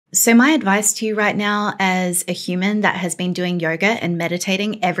So my advice to you right now as a human that has been doing yoga and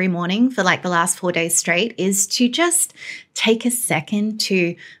meditating every morning for like the last 4 days straight is to just take a second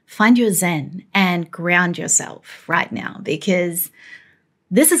to find your zen and ground yourself right now, because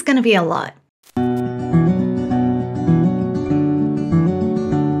this is going to be a lot.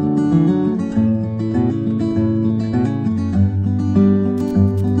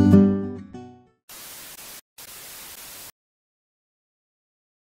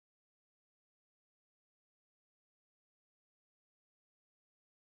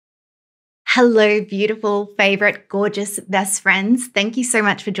 Hello, beautiful, favorite, gorgeous best friends. Thank you so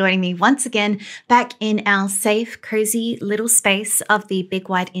much for joining me once again back in our safe, cozy little space of the big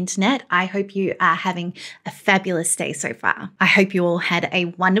wide internet. I hope you are having a fabulous day so far. I hope you all had a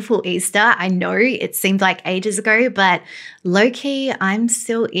wonderful Easter. I know it seemed like ages ago, but low-key, I'm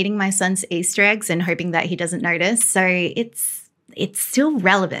still eating my son's Easter eggs and hoping that he doesn't notice. So it's still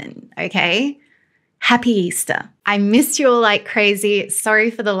relevant, okay? Happy Easter. I missed you all like crazy.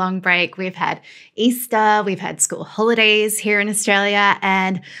 Sorry for the long break. We've had Easter, we've had school holidays here in Australia,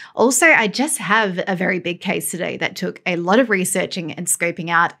 and also I just have a very big case today that took a lot of researching and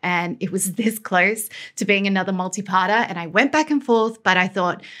scoping out, and it was this close to being another multi-parter, and I went back and forth, but I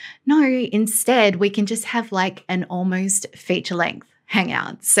thought, no, instead we can just have like an almost feature-length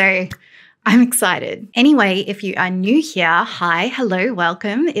hangout. So I'm excited. Anyway, if you are new here, hi, hello,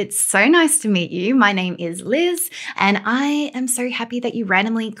 welcome. It's so nice to meet you. My name is Liz, and I am so happy that you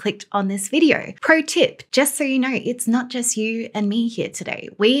randomly clicked on this video. Pro tip, just so you know, it's not just you and me here today.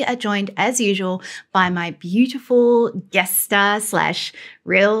 We are joined as usual by my beautiful guest star slash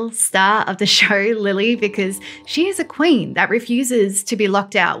real star of the show, Lily, because she is a queen that refuses to be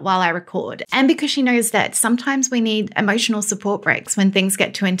locked out while I record. And because she knows that sometimes we need emotional support breaks when things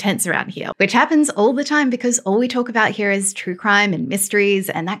get too intense around here, which happens all the time because all we talk about here is true crime and mysteries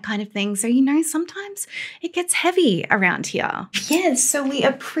and that kind of thing. So, you know, sometimes it gets heavy around here. Yes, so we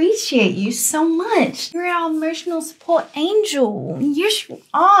appreciate you so much. You're our emotional support angel. Yes, you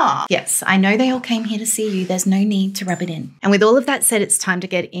are. Yes, I know they all came here to see you. There's no need to rub it in. And with all of that said, it's time to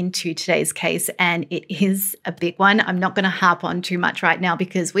get into today's case, and it is a big one. I'm not going to harp on too much right now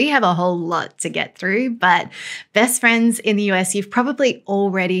because we have a whole lot to get through, but best friends in the US, you've probably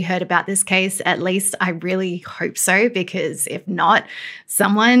already heard about this case. At least I really hope so, because if not,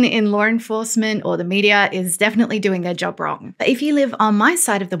 someone in law enforcement or the media is definitely doing their job wrong. But if you live on my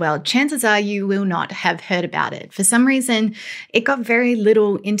side of the world, chances are you will not have heard about it. For some reason, it got very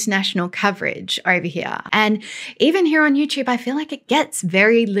little international coverage over here. And even here on YouTube, I feel like it gets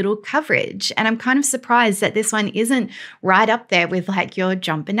very little coverage. And I'm kind of surprised that this one isn't right up there with like your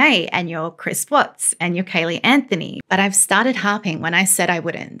John Bonet and your Chris Watts and your Kaylee Anthony. But I've started harping when I said I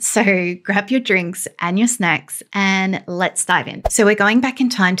wouldn't. So grab your drinks and your snacks and let's dive in. So we're going back in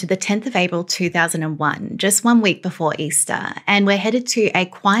time to the 10th of April 2001, just 1 week before Easter. And we're headed to a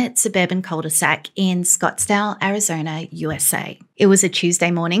quiet suburban cul-de-sac in Scottsdale, Arizona, USA. It was a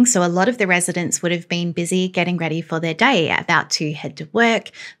Tuesday morning, so a lot of the residents would have been busy getting ready for their day, about to head to work,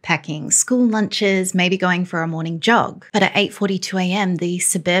 packing school lunches, maybe going for a morning jog. But at 8:42 a.m., the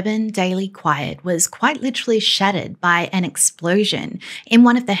suburban daily quiet was quite literally shattered by an explosion in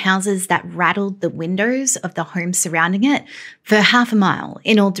one of the houses that rattled the windows of the home surrounding it for half a mile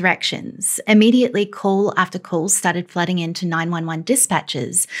in all directions. Immediately, call after call started flooding into 911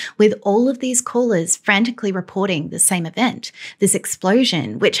 dispatches, with all of these callers frantically reporting the same event. This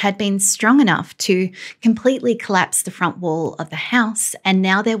explosion, which had been strong enough to completely collapse the front wall of the house, and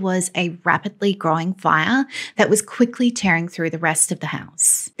now there was a rapidly growing fire that was quickly tearing through the rest of the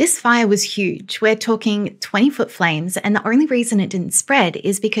house. This fire was huge. We're talking 20-foot flames, and the only reason it didn't spread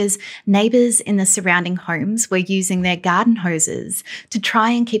is because neighbours in the surrounding homes were using their garden hoses to try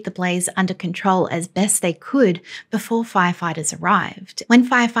and keep the blaze under control as best they could before firefighters arrived. When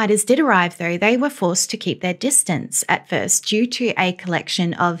firefighters did arrive, though, they were forced to keep their distance at first due to a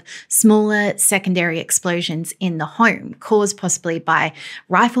collection of smaller secondary explosions in the home, caused possibly by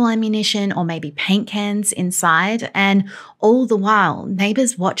rifle ammunition or maybe paint cans inside. And all the while,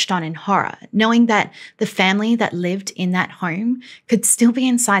 neighbours watched on in horror, knowing that the family that lived in that home could still be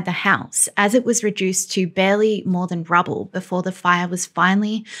inside the house, as it was reduced to barely more than rubble before the fire was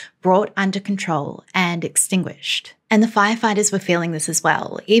finally brought under control and extinguished. And the firefighters were feeling this as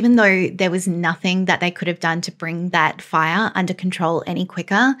well, even though there was nothing that they could have done to bring that fire under control any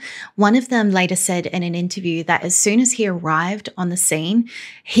quicker. One of them later said in an interview that as soon as he arrived on the scene,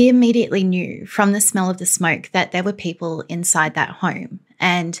 he immediately knew from the smell of the smoke that there were people inside that home.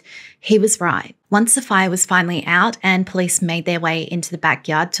 And he was right. Once the fire was finally out and police made their way into the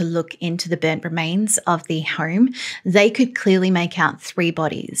backyard to look into the burnt remains of the home, they could clearly make out 3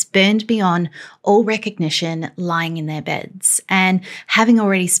 bodies, burned beyond all recognition, lying in their beds. And having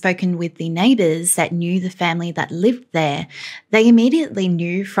already spoken with the neighbours that knew the family that lived there, they immediately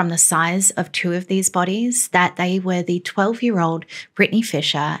knew from the size of 2 of these bodies that they were the 12-year-old Brittney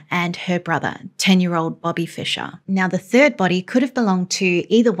Fisher and her brother, 10-year-old Bobby Fisher. Now, the 3rd body could have belonged to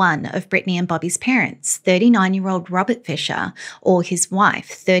either one of Brittney and Bobby's parents, 39-year-old Robert Fisher or his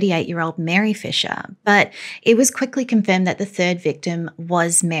wife, 38-year-old Mary Fisher. But it was quickly confirmed that the 3rd victim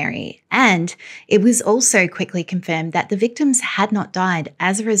was Mary. And it was also quickly confirmed that the victims had not died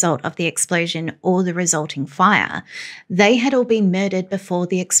as a result of the explosion or the resulting fire. They had all been murdered before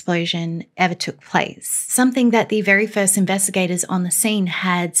the explosion ever took place, something that the very first investigators on the scene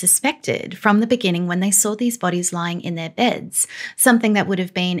had suspected from the beginning when they saw these bodies lying in their beds, something that would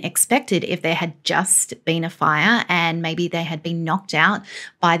have been expected if there had just been a fire and maybe they had been knocked out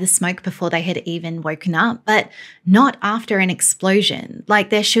by the smoke before they had even woken up, but not after an explosion. Like,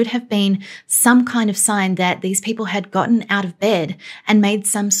 there should have been some kind of sign that these people had gotten out of bed and made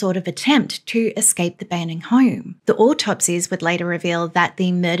some sort of attempt to escape the burning home. The autopsies would later reveal that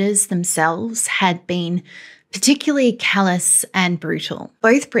the murders themselves had been particularly callous and brutal.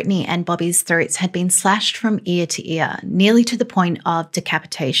 Both Brittney and Bobby's throats had been slashed from ear to ear, nearly to the point of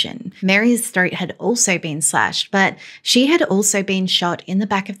decapitation. Mary's throat had also been slashed, but she had also been shot in the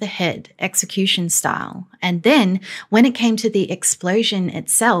back of the head, execution style. And then, when it came to the explosion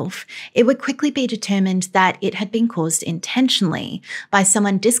itself, it would quickly be determined that it had been caused intentionally by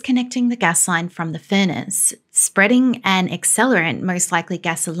someone disconnecting the gas line from the furnace, spreading an accelerant, most likely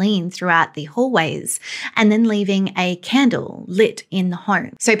gasoline, throughout the hallways, and then leaving a candle lit in the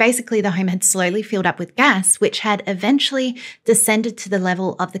home. So basically, the home had slowly filled up with gas, which had eventually descended to the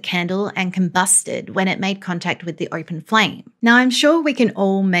level of the candle and combusted when it made contact with the open flame. Now, I'm sure we can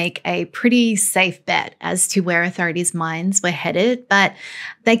all make a pretty safe bet as to where authorities' minds were headed, but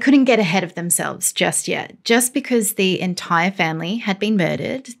they couldn't get ahead of themselves just yet. Just because the entire family had been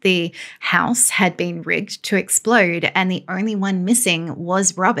murdered, the house had been rigged to explode, and the only one missing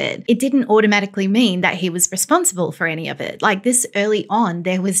was Robert, it didn't automatically mean that he was responsible for any of it. Like, this early on,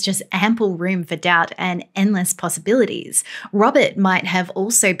 there was just ample room for doubt and endless possibilities. Robert might have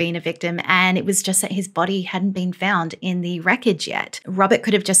also been a victim, and it was just that his body hadn't been found in the wreckage yet. Robert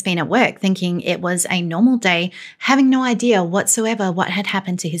could have just been at work thinking it was a normal day, having no idea whatsoever what had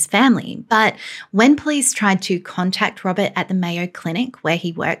happened to his family. But when police tried to contact Robert at the Mayo Clinic, where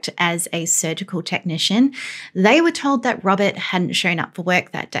he worked as a surgical technician, they were told that Robert hadn't shown up for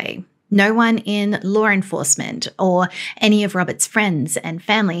work that day. No one in law enforcement or any of Robert's friends and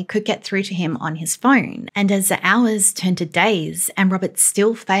family could get through to him on his phone. And as the hours turned to days and Robert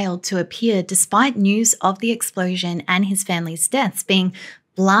still failed to appear despite news of the explosion and his family's deaths being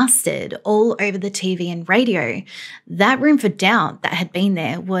blasted all over the TV and radio, that room for doubt that had been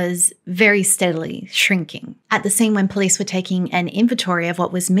there was very steadily shrinking. At the scene when police were taking an inventory of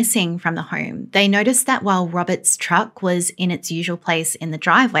what was missing from the home, they noticed that while Robert's truck was in its usual place in the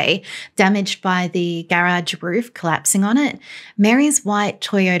driveway, damaged by the garage roof collapsing on it, Mary's white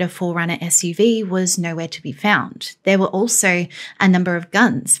Toyota 4Runner SUV was nowhere to be found. There were also a number of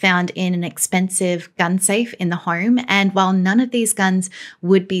guns found in an expensive gun safe in the home, and while none of these guns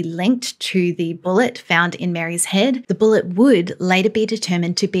would be linked to the bullet found in Mary's head, the bullet would later be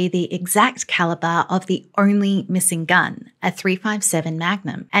determined to be the exact caliber of the only missing gun, a .357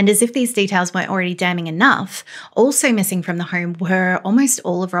 Magnum. And as if these details weren't already damning enough, also missing from the home were almost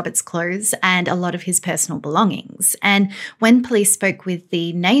all of Robert's clothes and a lot of his personal belongings. And when police spoke with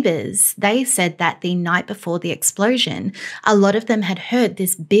the neighbours, they said that the night before the explosion, a lot of them had heard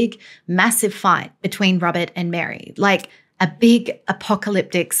this big, massive fight between Robert and Mary, like a big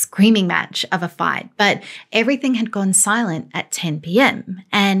apocalyptic screaming match of a fight, but everything had gone silent at 10 p.m.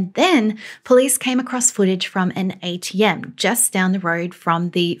 And then police came across footage from an ATM just down the road from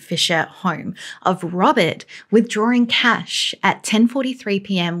the Fisher home of Robert withdrawing cash at 10:43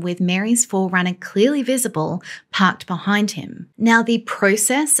 p.m. with Mary's 4Runner clearly visible parked behind him. Now, the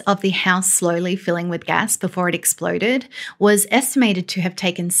process of the house slowly filling with gas before it exploded was estimated to have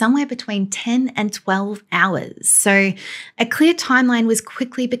taken somewhere between 10 and 12 hours. So a clear timeline was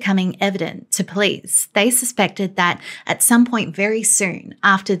quickly becoming evident to police. They suspected that at some point very soon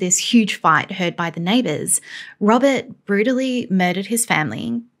after this huge fight heard by the neighbours, Robert brutally murdered his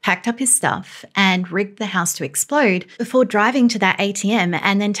family, packed up his stuff, and rigged the house to explode before driving to that ATM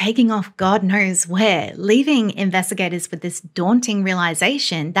and then taking off God knows where, leaving investigators with this daunting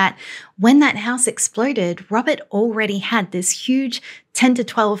realization that when that house exploded, Robert already had this huge 10 to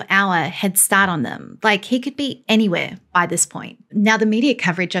 12 hour head start on them. Like, he could be anywhere by this point. Now, the media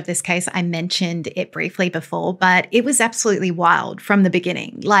coverage of this case, I mentioned it briefly before, but it was absolutely wild from the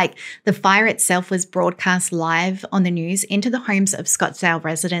beginning. Like, the fire itself was broadcast live on the news into the homes of Scottsdale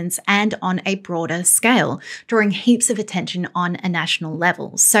residents and on a broader scale, drawing heaps of attention on a national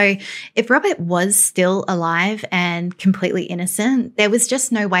level. So if Robert was still alive and completely innocent, there was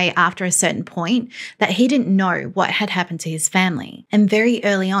just no way after a certain point that he didn't know what had happened to his family. And very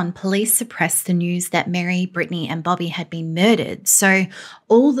early on, police suppressed the news that Mary, Brittney, and Bobby had been murdered. So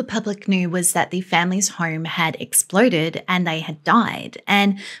all the public knew was that the family's home had exploded and they had died.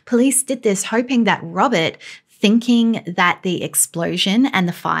 And police did this hoping that Robert, thinking that the explosion and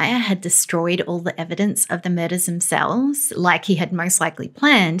the fire had destroyed all the evidence of the murders themselves, like he had most likely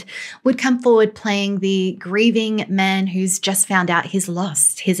planned, would come forward playing the grieving man who's just found out he's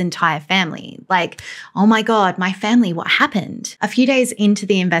lost his entire family. Like, oh my God, my family, what happened? A few days into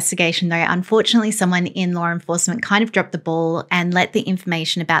the investigation, though, unfortunately, someone in law enforcement kind of dropped the ball and let the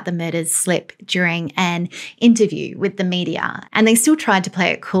information about the murders slip during an interview with the media. And they still tried to play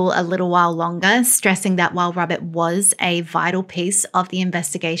it cool a little while longer, stressing that while Robert was a vital piece of the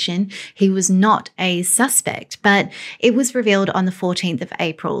investigation, he was not a suspect. But it was revealed on the 14th of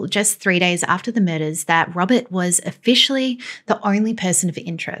April, just 3 days after the murders, that Robert was officially the only person of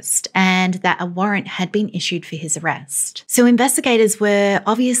interest and that a warrant had been issued for his arrest. So investigators were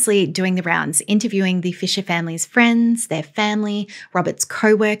obviously doing the rounds, interviewing the Fisher family's friends, their family, Robert's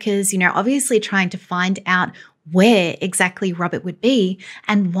co-workers, obviously trying to find out where exactly Robert would be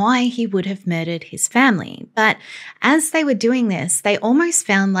and why he would have murdered his family. But as they were doing this, they almost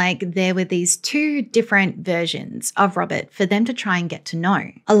found like there were these two different versions of Robert for them to try and get to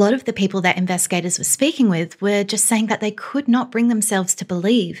know. A lot of the people that investigators were speaking with were just saying that they could not bring themselves to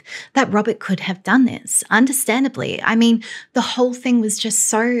believe that Robert could have done this. Understandably, I mean, the whole thing was just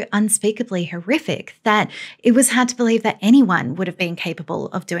so unspeakably horrific that it was hard to believe that anyone would have been capable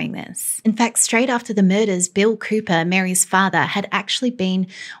of doing this. In fact, straight after the murders, Bill Cooper, Mary's father, had actually been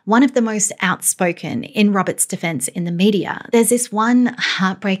one of the most outspoken in Robert's defense in the media. There's this one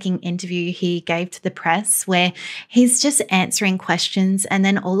heartbreaking interview he gave to the press where he's just answering questions and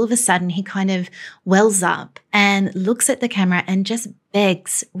then all of a sudden he kind of wells up and looks at the camera and just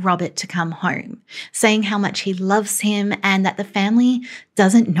begs Robert to come home, saying how much he loves him and that the family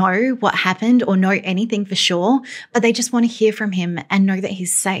doesn't know what happened or know anything for sure, but they just want to hear from him and know that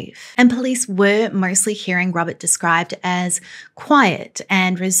he's safe. And police were mostly hearing Robert described as quiet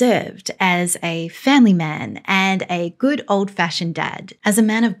and reserved, as a family man and a good old-fashioned dad, as a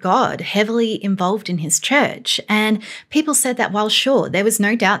man of God, heavily involved in his church. And people said that while sure, there was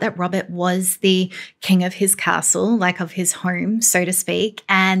no doubt that Robert was the king of his castle, like of his home, so to speak,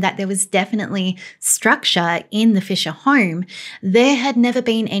 and that there was definitely structure in the Fisher home, there had never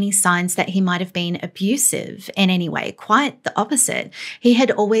been any signs that he might have been abusive in any way. Quite the opposite. He had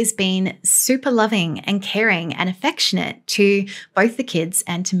always been super loving and caring and affectionate to both the kids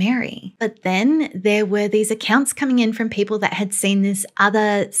and to Mary. But then there were these accounts coming in from people that had seen this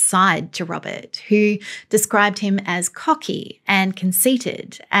other side to Robert, who described him as cocky and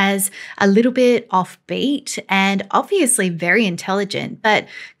conceited, as a little bit offbeat and obviously very intelligent, but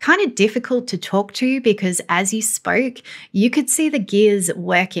kind of difficult to talk to because as you spoke, you could see the gears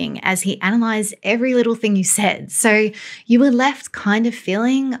working as he analyzed every little thing you said. So you were left kind of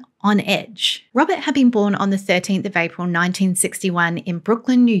feeling on edge. Robert had been born on the 13th of April, 1961 in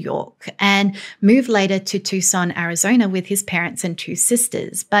Brooklyn, New York, and moved later to Tucson, Arizona with his parents and two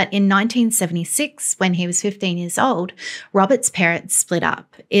sisters. But in 1976, when he was 15 years old, Robert's parents split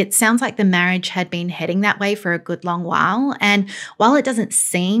up. It sounds like the marriage had been heading that way for a good long while. And while it doesn't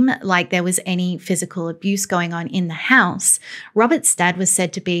seem like there was any physical abuse going on in the house, Robert's dad was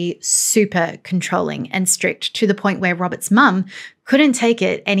said to be super controlling and strict to the point where Robert's mum couldn't take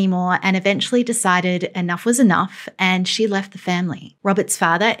it anymore and eventually decided enough was enough and she left the family. Robert's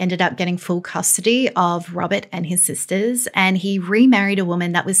father ended up getting full custody of Robert and his sisters, and he remarried a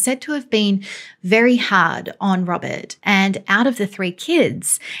woman that was said to have been very hard on Robert. And out of the three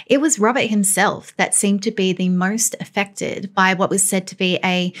kids, it was Robert himself that seemed to be the most affected by what was said to be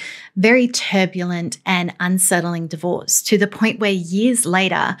a very turbulent and unsettling divorce, to the point where years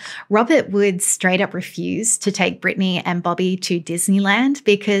later, Robert would straight up refuse to take Brittney and Bobby to Disney Disneyland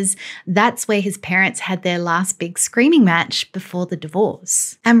because that's where his parents had their last big screaming match before the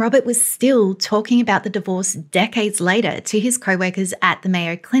divorce. And Robert was still talking about the divorce decades later to his co-workers at the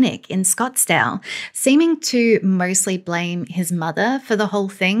Mayo Clinic in Scottsdale, seeming to mostly blame his mother for the whole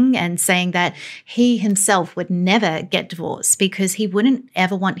thing and saying that he himself would never get divorced because he wouldn't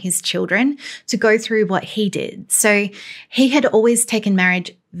ever want his children to go through what he did. So he had always taken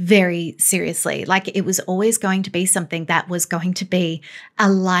marriage very seriously. Like it was always going to be something that was going to be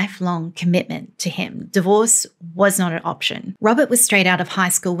a lifelong commitment to him. Divorce was not an option. Robert was straight out of high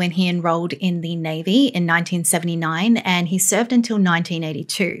school when he enrolled in the Navy in 1979, and he served until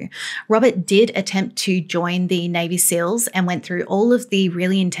 1982. Robert did attempt to join the Navy SEALs and went through all of the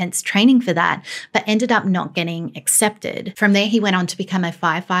really intense training for that, but ended up not getting accepted. From there, he went on to become a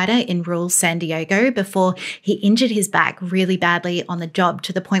firefighter in rural San Diego before he injured his back really badly on the job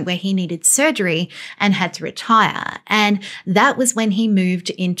to the point where he needed surgery and had to retire. And that was when he moved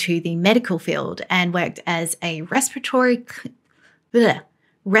into the medical field and worked as a respiratory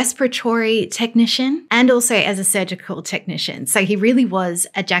technician and also as a surgical technician. So he really was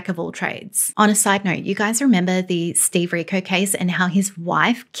a jack of all trades. On a side note, you guys remember the Steve Rico case and how his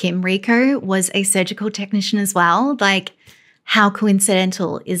wife, Kim Rico, was a surgical technician as well? Like, how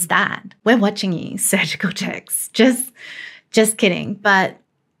coincidental is that? We're watching you, surgical techs. Just kidding. But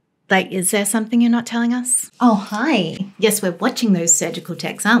like, is there something you're not telling us? Oh, hi. Yes, we're watching those surgical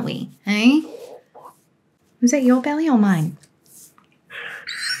techs, aren't we? Hey? Was that your belly or mine?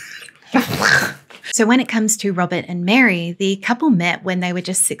 So when it comes to Robert and Mary, the couple met when they were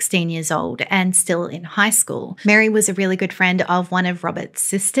just 16 years old and still in high school. Mary was a really good friend of one of Robert's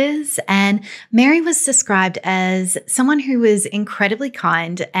sisters, and Mary was described as someone who was incredibly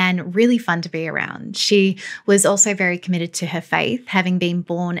kind and really fun to be around. She was also very committed to her faith, having been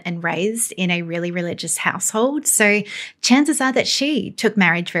born and raised in a really religious household. So chances are that she took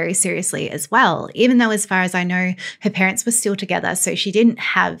marriage very seriously as well, even though, as far as I know, her parents were still together, so she didn't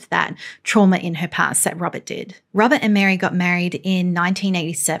have that trauma in her past that Robert did. Robert and Mary got married in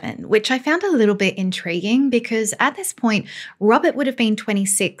 1987, which I found a little bit intriguing because at this point, Robert would have been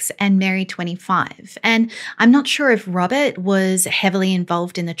 26 and Mary 25. And I'm not sure if Robert was heavily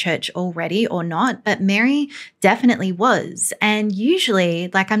involved in the church already or not, but Mary definitely was. And usually,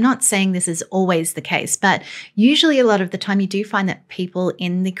 like, I'm not saying this is always the case, but usually a lot of the time you do find that people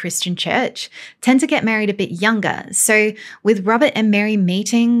in the Christian church tend to get married a bit younger. So with Robert and Mary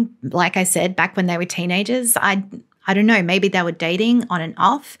meeting, like I said, back when they were teenagers, I don't know, maybe they were dating on and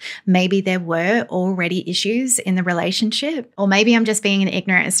off. Maybe there were already issues in the relationship. Or maybe I'm just being an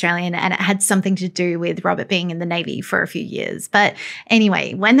ignorant Australian and it had something to do with Robert being in the Navy for a few years. But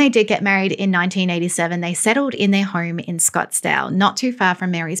anyway, when they did get married in 1987, they settled in their home in Scottsdale, not too far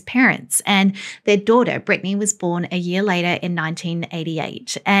from Mary's parents. And their daughter, Brittney, was born a year later in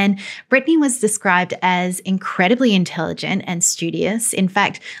 1988. And Brittney was described as incredibly intelligent and studious. In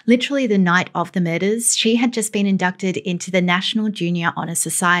fact, literally the night of the murders, she had just been inducted into the National Junior Honor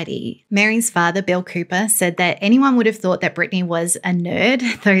Society. Mary's father, Bill Cooper, said that anyone would have thought that Brittney was a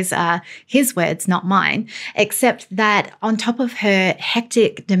nerd. Those are his words, not mine, except that on top of her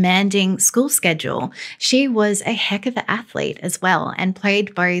hectic, demanding school schedule, she was a heck of an athlete as well and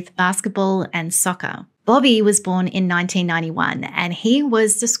played both basketball and soccer. Bobby was born in 1991 and he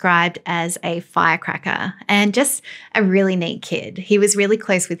was described as a firecracker and just a really neat kid. He was really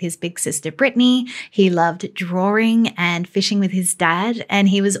close with his big sister Brittney. He loved drawing and fishing with his dad, and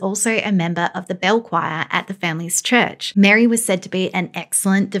he was also a member of the bell choir at the family's church. Mary was said to be an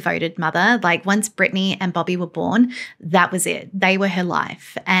excellent, devoted mother. Like, once Brittney and Bobby were born, that was it. They were her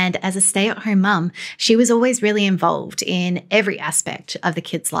life. And as a stay-at-home mum, she was always really involved in every aspect of the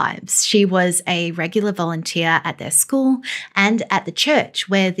kids' lives. She was a regular volunteer at their school and at the church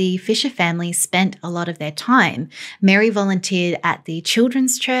where the Fisher family spent a lot of their time. Mary volunteered at the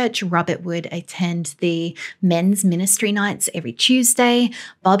children's church. Robert would attend the men's ministry nights every Tuesday.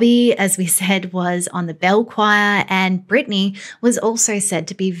 Bobby, as we said, was on the bell choir, and Brittney was also said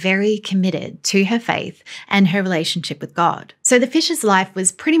to be very committed to her faith and her relationship with God. So the Fishers' life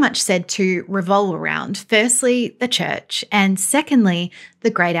was pretty much said to revolve around, firstly, the church, and secondly, the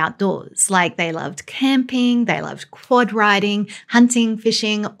great outdoors. Like, they loved camping, they loved quad riding, hunting,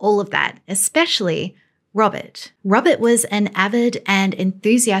 fishing, all of that, especially Robert. Robert was an avid and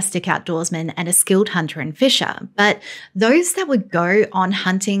enthusiastic outdoorsman and a skilled hunter and fisher, but those that would go on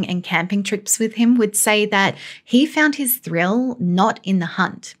hunting and camping trips with him would say that he found his thrill not in the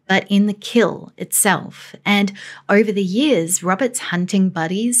hunt, but in the kill itself. And over the years, Robert's hunting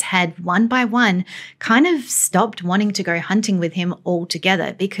buddies had one by one kind of stopped wanting to go hunting with him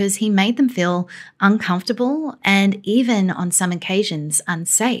altogether because he made them feel uncomfortable and even on some occasions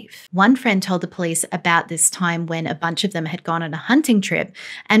unsafe. One friend told the police about this time when a bunch of them had gone on a hunting trip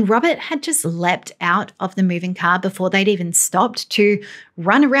and Robert had just leapt out of the moving car before they'd even stopped to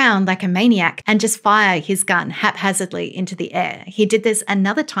run around like a maniac and just fire his gun haphazardly into the air. He did this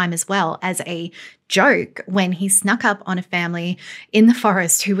another time as well as a joke when he snuck up on a family in the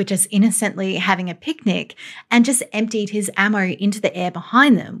forest who were just innocently having a picnic and just emptied his ammo into the air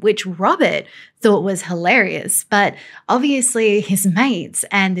behind them, which Robert thought was hilarious. But obviously his mates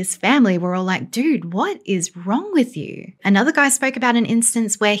and this family were all like, dude, what is wrong with you? Another guy spoke about an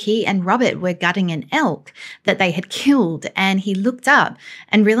instance where he and Robert were gutting an elk that they had killed, and he looked up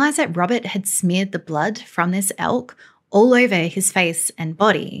and realized that Robert had smeared the blood from this elk all over his face and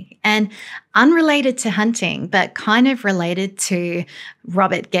body. And unrelated to hunting, but kind of related to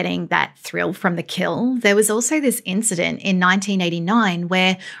Robert getting that thrill from the kill, there was also this incident in 1989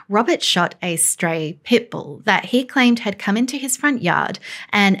 where Robert shot a stray pit bull that he claimed had come into his front yard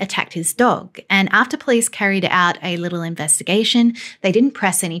and attacked his dog. And after police carried out a little investigation, they didn't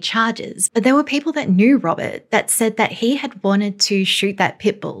press any charges. But there were people that knew Robert that said that he had wanted to shoot that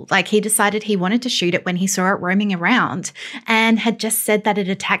pit bull. Like, he decided he wanted to shoot it when he saw it roaming around and had just said that it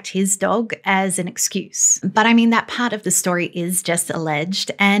attacked his dog as an excuse. But I mean, that part of the story is just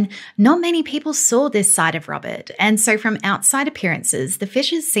alleged, and not many people saw this side of Robert. And so from outside appearances, the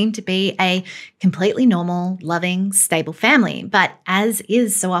Fishers seem to be a completely normal, loving, stable family. But as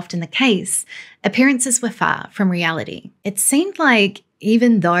is so often the case, appearances were far from reality. It seemed like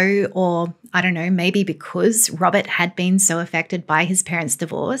even though, or I don't know, maybe because Robert had been so affected by his parents'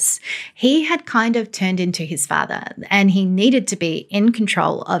 divorce, he had kind of turned into his father, and he needed to be in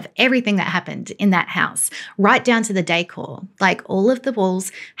control of everything that happened in that house, right down to the decor. Like, all of the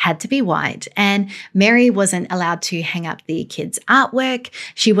walls had to be white, and Mary wasn't allowed to hang up the kids' artwork.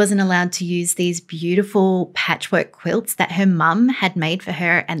 She wasn't allowed to use these beautiful patchwork quilts that her mum had made for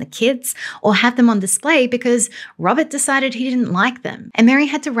her and the kids, or have them on display because Robert decided he didn't like them. And Mary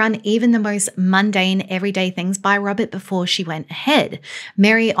had to run even the most mundane, everyday things by Robert before she went ahead.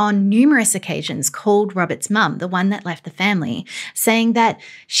 Mary, on numerous occasions, called Robert's mum, the one that left the family, saying that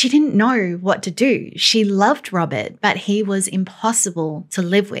she didn't know what to do. She loved Robert, but he was impossible to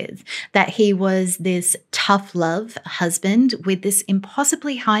live with, that he was this tough love husband with this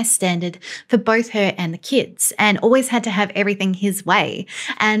impossibly high standard for both her and the kids, and always had to have everything his way.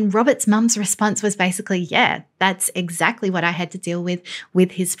 And Robert's mum's response was basically, yeah, that's exactly what I had to deal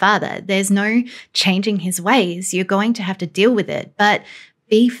with his father. There's no changing his ways. You're going to have to deal with it, but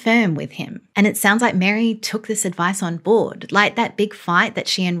be firm with him. And it sounds like Mary took this advice on board. Like that big fight that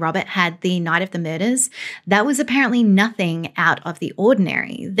she and Robert had the night of the murders, that was apparently nothing out of the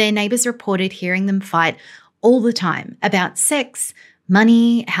ordinary. Their neighbors reported hearing them fight all the time about sex,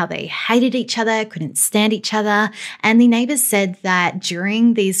 money, how they hated each other, couldn't stand each other. And the neighbors said that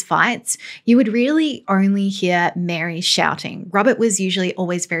during these fights, you would really only hear Mary shouting. Robert was usually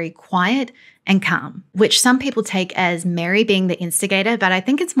always very quiet and calm, which some people take as Mary being the instigator, but I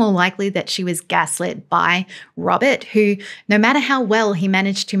think it's more likely that she was gaslit by Robert, who, no matter how well he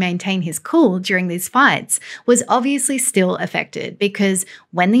managed to maintain his cool during these fights, was obviously still affected, because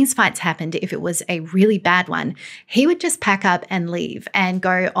when these fights happened, if it was a really bad one, he would just pack up and leave and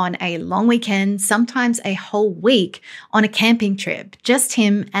go on a long weekend, sometimes a whole week, on a camping trip, just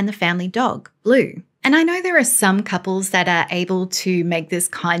him and the family dog, Blue. And I know there are some couples that are able to make this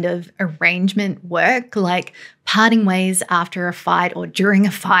kind of arrangement work, like parting ways after a fight or during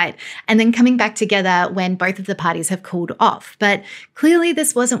a fight, and then coming back together when both of the parties have cooled off. But clearly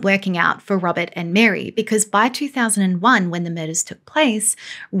this wasn't working out for Robert and Mary, because by 2001, when the murders took place,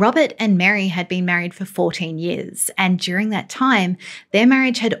 Robert and Mary had been married for 14 years. And during that time, their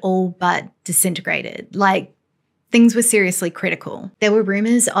marriage had all but disintegrated. Like, things were seriously critical. There were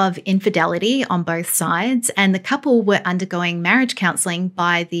rumors of infidelity on both sides, and the couple were undergoing marriage counseling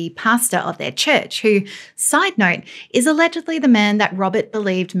by the pastor of their church, who, side note, is allegedly the man that Robert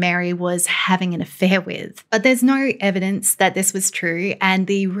believed Mary was having an affair with. But there's no evidence that this was true, and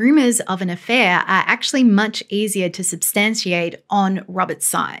the rumors of an affair are actually much easier to substantiate on Robert's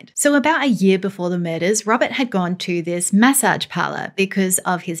side. So about a year before the murders, Robert had gone to this massage parlor because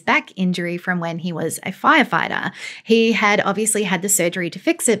of his back injury from when he was a firefighter. He had obviously had the surgery to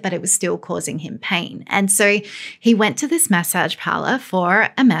fix it, but it was still causing him pain. And so he went to this massage parlor for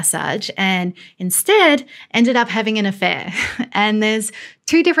a massage and instead ended up having an affair. And there's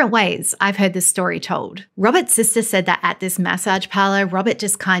two different ways I've heard this story told. Robert's sister said that at this massage parlor, Robert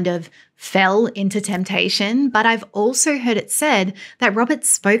just kind of fell into temptation, but I've also heard it said that Robert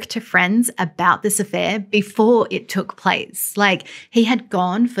spoke to friends about this affair before it took place. Like, he had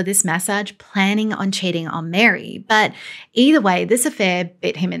gone for this massage planning on cheating on Mary, but either way, this affair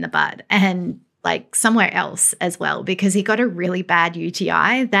bit him in the butt and like somewhere else as well, because he got a really bad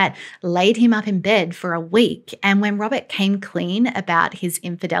UTI that laid him up in bed for a week. And when Robert came clean about his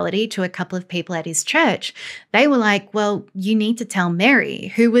infidelity to a couple of people at his church, they were like, well, you need to tell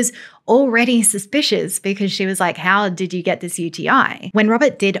Mary, who was already suspicious because she was like, how did you get this UTI? When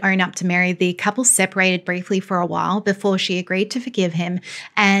Robert did own up to Mary, the couple separated briefly for a while before she agreed to forgive him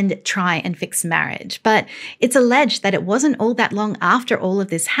and try and fix marriage. But it's alleged that it wasn't all that long after all of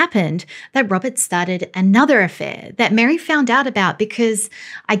this happened that Robert started another affair that Mary found out about, because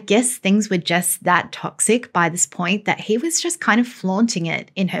I guess things were just that toxic by this point that he was just kind of flaunting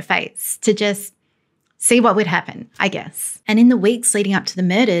it in her face to just see what would happen, I guess. And in the weeks leading up to the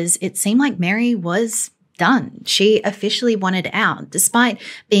murders, it seemed like Mary was done. She officially wanted out. Despite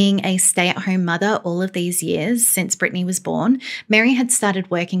being a stay-at-home mother all of these years since Brittney was born, Mary had started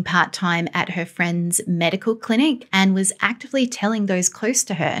working part-time at her friend's medical clinic and was actively telling those close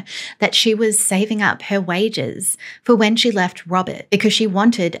to her that she was saving up her wages for when she left Robert because she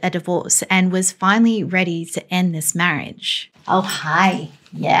wanted a divorce and was finally ready to end this marriage. Oh, hi.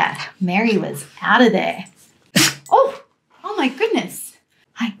 Yeah, Mary was out of there. Oh my goodness.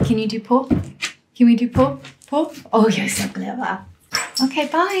 Hi, can you do paw? Can we do paw? Paw? Oh, you're so clever. Okay,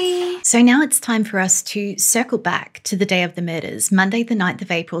 bye. So now it's time for us to circle back to the day of the murders, Monday the 9th of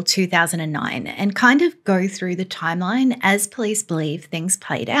April 2009, and kind of go through the timeline as police believe things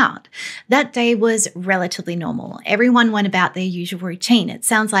played out. That day was relatively normal. Everyone went about their usual routine. It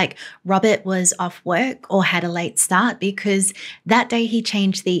sounds like Robert was off work or had a late start because that day he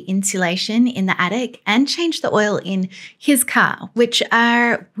changed the insulation in the attic and changed the oil in his car, which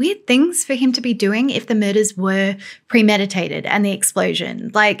are weird things for him to be doing if the murders were premeditated and the explosion.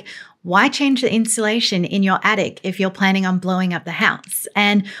 Like, why change the insulation in your attic if you're planning on blowing up the house?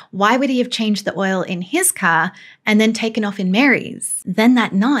 And why would he have changed the oil in his car and then taken off in Mary's? Then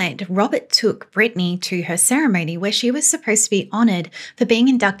that night, Robert took Brittney to her ceremony where she was supposed to be honoured for being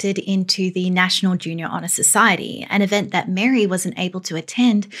inducted into the National Junior Honor Society, an event that Mary wasn't able to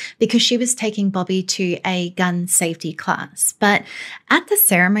attend because she was taking Bobby to a gun safety class. But at the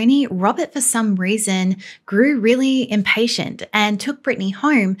ceremony, Robert, for some reason, grew really impatient and took Brittney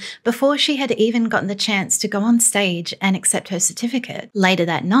home before she had even gotten the chance to go on stage and accept her certificate. Later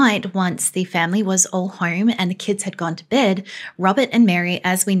that night, once the family was all home and the kids had gone to bed, Robert and Mary,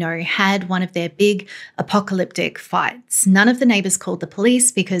 as we know, had one of their big apocalyptic fights. None of the neighbours called the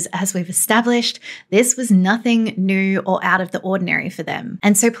police because, as we've established, this was nothing new or out of the ordinary for them.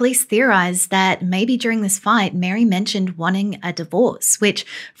 And so police theorised that maybe during this fight, Mary mentioned wanting a divorce, which,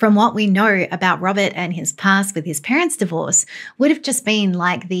 from what we know about Robert and his past with his parents' divorce, would have just been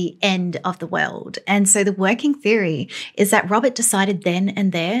like the end of the world. And so the working theory is that Robert decided then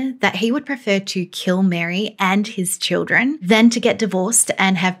and there that he would prefer to kill Mary and his children than to get divorced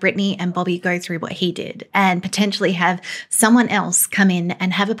and have Brittney and Bobby go through what he did and potentially have someone else come in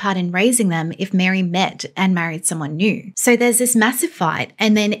and have a part in raising them if Mary met and married someone new. So there's this massive fight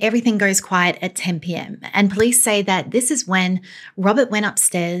and then everything goes quiet at 10 p.m. And police say that this is when Robert went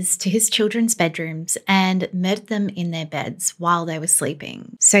upstairs to his children's bedrooms and murdered them in their beds while they were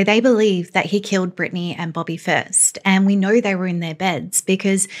sleeping. So they believe that he killed Brittney and Bobby first, and we know they were in their beds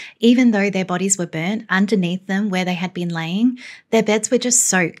because even though their bodies were burnt, underneath them where they had been laying, their beds were just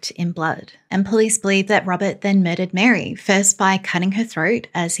soaked in blood. And police believe that Robert then murdered Mary, first by cutting her throat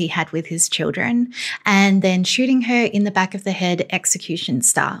as he had with his children, and then shooting her in the back of the head execution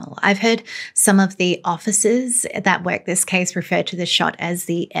style. I've heard some of the officers that work this case refer to the shot as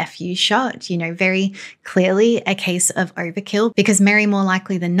the FU shot, very clearly a case of overkill because Mary more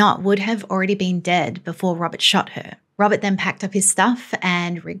likely than not would have already been dead before Robert shot her. Robert then packed up his stuff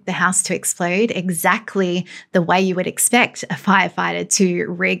and rigged the house to explode exactly the way you would expect a firefighter to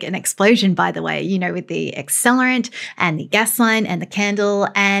rig an explosion, by the way, with the accelerant and the gas line and the candle.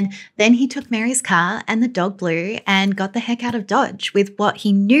 And then he took Mary's car and the dog Blue and got the heck out of Dodge with what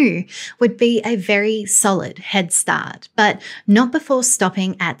he knew would be a very solid head start, but not before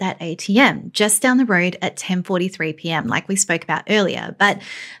stopping at that ATM just down the road at 10:43 p.m. like we spoke about earlier. But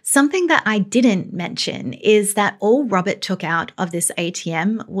something that I didn't mention is that all Robert took out of this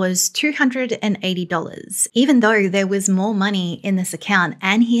ATM was $280, even though there was more money in this account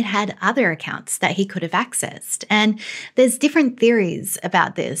and he had other accounts that he could have accessed. And there's different theories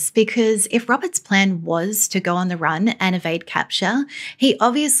about this, because if Robert's plan was to go on the run and evade capture, he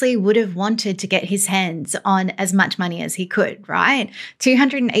obviously would have wanted to get his hands on as much money as he could, right?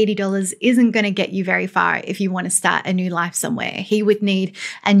 $280 isn't going to get you very far if you want to start a new life somewhere. He would need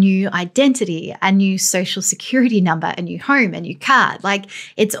a new identity, a new social security number, a new home, a new car. Like,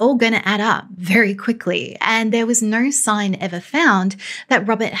 it's all going to add up very quickly. And there was no sign ever found that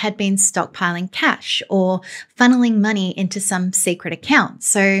Robert had been stockpiling cash or funneling money into some secret account.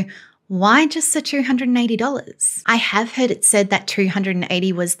 So why just the $280? I have heard it said that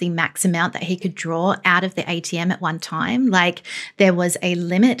 $280 was the max amount that he could draw out of the ATM at one time. Like, there was a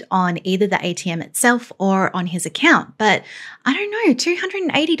limit on either the ATM itself or on his account. But I don't know,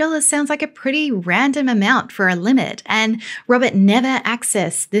 $280 sounds like a pretty random amount for a limit. And Robert never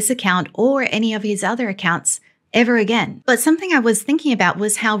accessed this account or any of his other accounts ever again. But something I was thinking about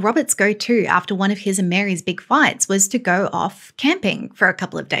was how Robert's go-to after one of his and Mary's big fights was to go off camping for a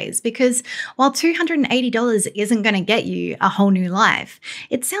couple of days, because while $280 isn't going to get you a whole new life,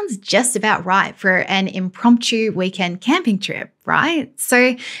 it sounds just about right for an impromptu weekend camping trip, right?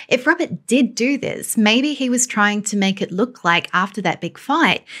 So if Robert did do this, maybe he was trying to make it look like after that big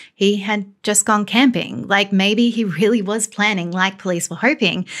fight, he had just gone camping. Like, maybe he really was planning, like police were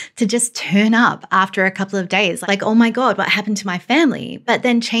hoping, to just turn up after a couple of days. Like, oh my God, what happened to my family? But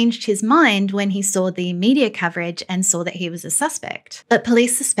then changed his mind when he saw the media coverage and saw that he was a suspect. But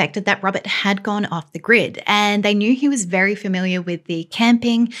police suspected that Robert had gone off the grid, and they knew he was very familiar with the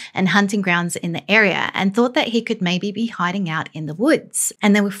camping and hunting grounds in the area and thought that he could maybe be hiding out in the woods.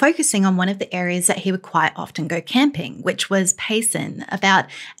 And they were focusing on one of the areas that he would quite often go camping, which was Payson, about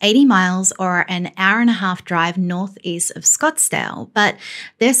 80 miles or an hour and a half drive northeast of Scottsdale. But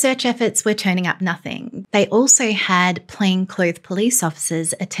their search efforts were turning up nothing. They also had plainclothes police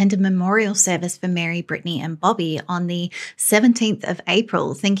officers attend a memorial service for Mary, Brittney and Bobby on the 17th of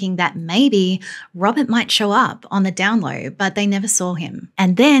April, thinking that maybe Robert might show up on the down low, but they never saw him.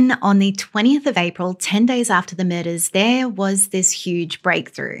 And then on the 20th of April, 10 days after the murders, there was this huge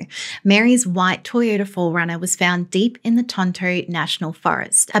breakthrough. Mary's white Toyota 4Runner was found deep in the Tonto National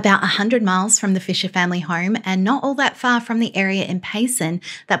Forest, about 100 miles from the Fisher family home and not all that far from the area in Payson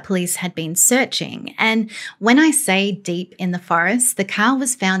that police had been searching. And when I say deep in the forest, the car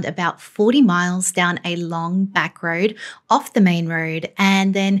was found about 40 miles down a long back road off the main road,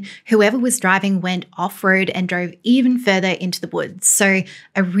 and then whoever was driving went off-road and drove even further into the woods. So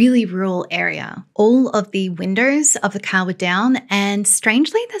a really rural area. All of the windows of the car were down, and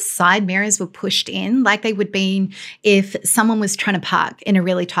strangely the side mirrors were pushed in like they would be if someone was trying to park in a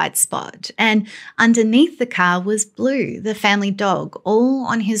really tight spot. And underneath the car was Blue, the family dog, all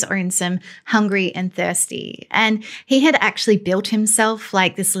on his own, hungry and thirsty. And he had actually built himself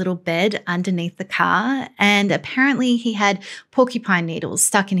like this little bed underneath the car, and apparently he had porcupine needles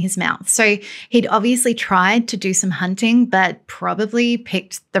stuck in his mouth. So he'd obviously tried to do some hunting, but probably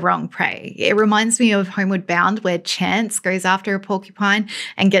picked the wrong prey. It reminds me of Homeward Bound, where Chance goes after a porcupine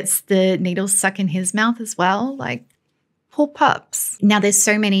and gets the needles stuck in his mouth as well. Like, poor pups. Now, there's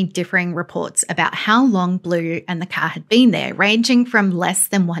so many differing reports about how long Blue and the car had been there, ranging from less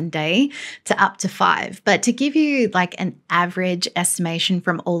than 1 day to up to 5. But to give you like an average estimation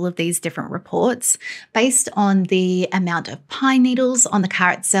from all of these different reports, based on the amount of pine needles on the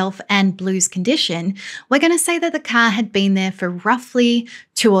car itself and Blue's condition, we're going to say that the car had been there for roughly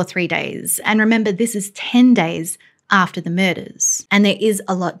 2 or 3 days. And remember, this is 10 days after the murders. And there is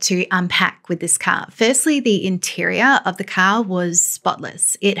a lot to unpack with this car. Firstly, the interior of the car was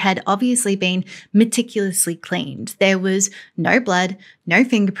spotless. It had obviously been meticulously cleaned. There was no blood, no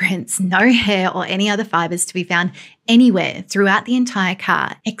fingerprints, no hair or any other fibers to be found anywhere throughout the entire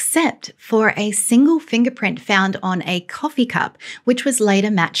car, except for a single fingerprint found on a coffee cup, which was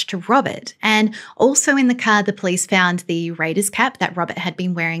later matched to Robert. And also in the car, the police found the Raiders cap that Robert had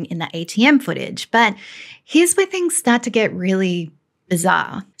been wearing in the ATM footage. But here's where things start to get really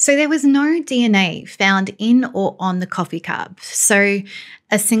bizarre. So there was no DNA found in or on the coffee cup. So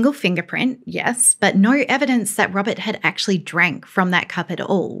a single fingerprint, yes, but no evidence that Robert had actually drank from that cup at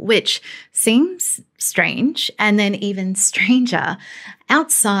all, which seems strange. And then even stranger,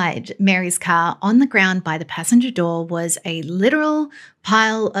 outside Mary's car on the ground by the passenger door was a literal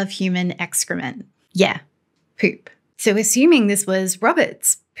pile of human excrement. Yeah, poop. So assuming this was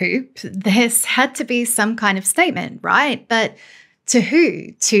Robert's poop, this had to be some kind of statement, right? But to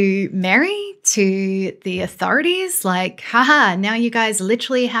who? To Mary? To the authorities? Like, haha, now you guys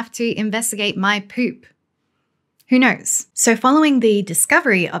literally have to investigate my poop. Who knows? So following the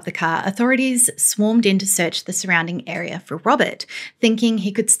discovery of the car, authorities swarmed in to search the surrounding area for Robert, thinking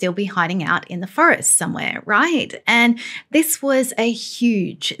he could still be hiding out in the forest somewhere, right? And this was a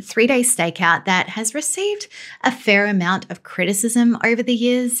huge 3-day stakeout that has received a fair amount of criticism over the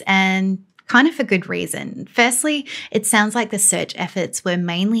years, and kind of for good reason. Firstly, it sounds like the search efforts were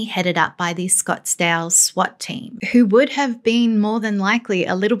mainly headed up by the Scottsdale SWAT team, who would have been more than likely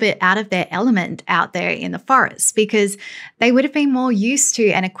a little bit out of their element out there in the forest, because they would have been more used to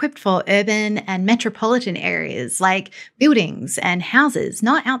and equipped for urban and metropolitan areas like buildings and houses,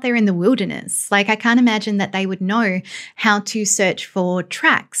 not out there in the wilderness. Like, I can't imagine that they would know how to search for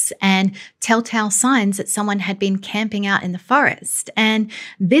tracks and telltale signs that someone had been camping out in the forest. And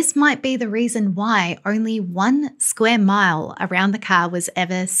this might be the reason why only 1 square mile around the car was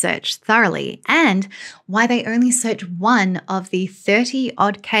ever searched thoroughly, and why they only searched one of the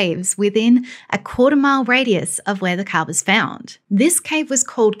 30-odd caves within a quarter-mile radius of where the car was found. This cave was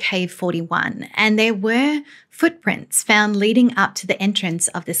called Cave 41, and there were footprints found leading up to the entrance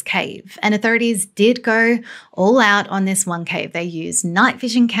of this cave. And authorities did go all out on this one cave. They used night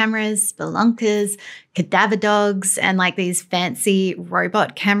vision cameras, spelunkers, cadaver dogs, and like these fancy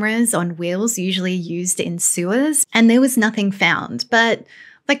robot cameras on wheels usually used in sewers. And there was nothing found. But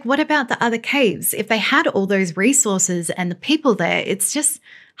like, what about the other caves? If they had all those resources and the people there, it's just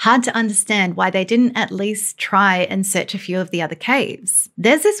hard to understand why they didn't at least try and search a few of the other caves.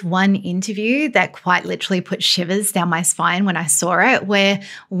 There's this one interview that quite literally put shivers down my spine when I saw it, where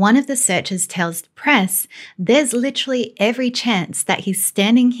one of the searchers tells the press, there's literally every chance that he's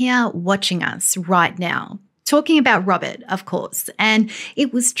standing here watching us right now. Talking about Robert, of course, and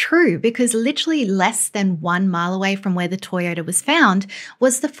it was true, because literally less than 1 mile away from where the Toyota was found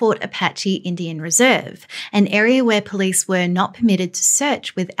was the Fort Apache Indian Reserve, an area where police were not permitted to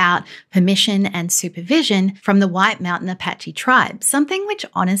search without permission and supervision from the White Mountain Apache tribe, something which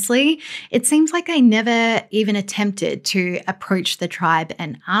honestly, it seems like they never even attempted to approach the tribe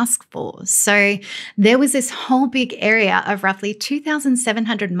and ask for. So there was this whole big area of roughly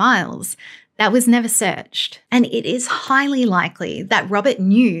 2,700 miles that was never searched. And it is highly likely that Robert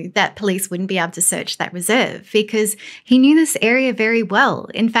knew that police wouldn't be able to search that reserve, because he knew this area very well.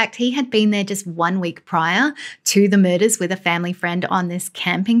 In fact, he had been there just 1 week prior to the murders with a family friend on this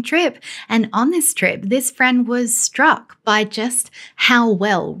camping trip. And on this trip, this friend was struck by just how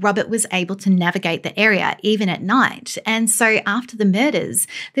well Robert was able to navigate the area, even at night. And so after the murders,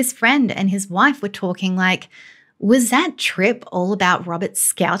 this friend and his wife were talking like, was that trip all about Robert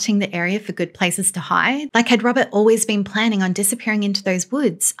scouting the area for good places to hide? Like, had Robert always been planning on disappearing into those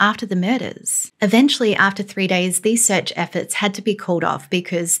woods after the murders? Eventually, after 3 days, these search efforts had to be called off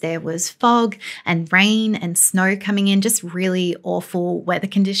because there was fog and rain and snow coming in, just really awful weather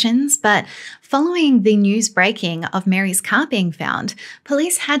conditions. But following the news breaking of Mary's car being found,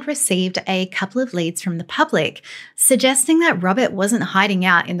 police had received a couple of leads from the public suggesting that Robert wasn't hiding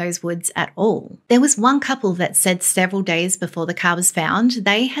out in those woods at all. There was one couple that said several days before the car was found,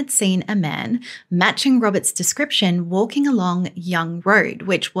 they had seen a man matching Robert's description walking along Young Road,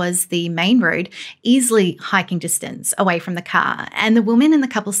 which was the main road, easily hiking distance away from the car. And the woman in the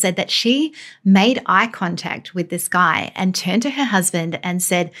couple said that she made eye contact with this guy and turned to her husband and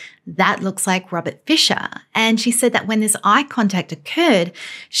said, "That looks like Robert Fisher." And she said that when this eye contact occurred,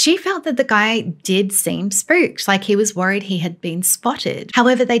 she felt that the guy did seem spooked, like he was worried he had been spotted.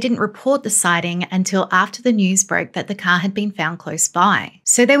 However, they didn't report the sighting until after the news broke that the car had been found close by.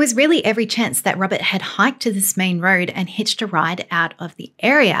 So there was really every chance that Robert had hiked to this main road and hitched a ride out of the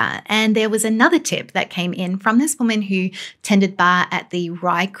area. And there was another tip that came in from this woman who tended bar at the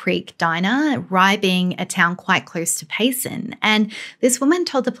Rye Creek Diner, Rye being a town quite close to Payson. And this woman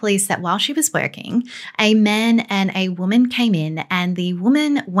told the police that while she was working, a man and a woman came in, and the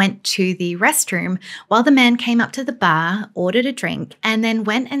woman went to the restroom while the man came up to the bar, ordered a drink, and then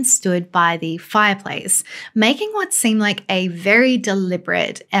went and stood by the fireplace, making what seemed like a very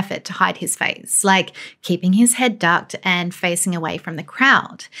deliberate effort to hide his face, like keeping his head ducked and facing away from the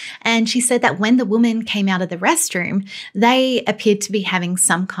crowd. And she said that when the woman came out of the restroom, they appeared to be having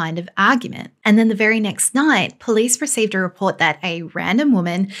some kind of argument. And then the very next night, police received a report that a random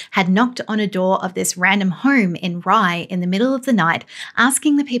woman had knocked on a door of this random home in Rye in the middle of the night,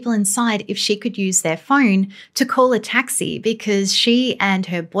 asking the people inside if she could use their phone to call a taxi, because she and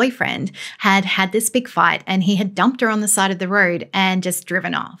her boyfriend had had this big fight and he had dumped her on the side of the road and just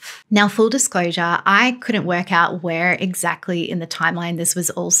driven off. Now, full disclosure, I couldn't work out where exactly in the timeline this was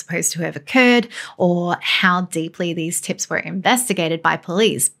all supposed to have occurred or how deeply these tips were investigated by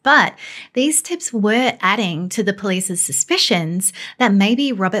police, but these these tips were adding to the police's suspicions that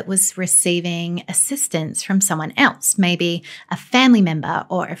maybe Robert was receiving assistance from someone else, maybe a family member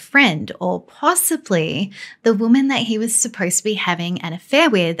or a friend, or possibly the woman that he was supposed to be having an affair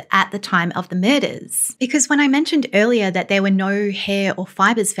with at the time of the murders. Because when I mentioned earlier that there were no hair or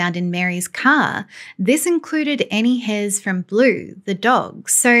fibers found in Mary's car, this included any hairs from Blue, the dog.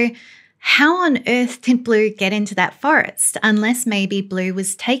 So how on earth did Blue get into that forest, unless maybe Blue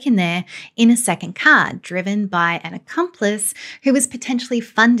was taken there in a second car, driven by an accomplice who was potentially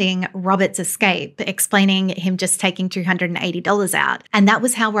funding Robert's escape, explaining him just taking $280 out. And that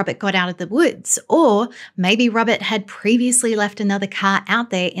was how Robert got out of the woods. Or maybe Robert had previously left another car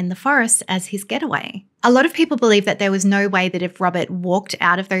out there in the forest as his getaway. A lot of people believe that there was no way that if Robert walked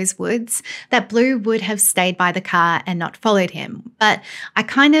out of those woods, that Blue would have stayed by the car and not followed him. But I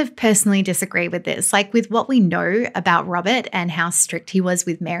kind of personally disagree with this. Like, with what we know about Robert and how strict he was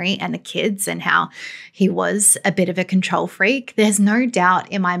with Mary and the kids and how he was a bit of a control freak, there's no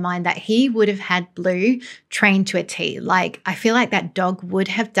doubt in my mind that he would have had Blue trained to a T. Like, I feel like that dog would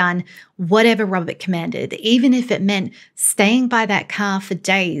have done whatever Robert commanded, even if it meant staying by that car for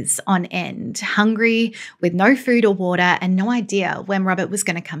days on end, hungry, with no food or water, and no idea when Robert was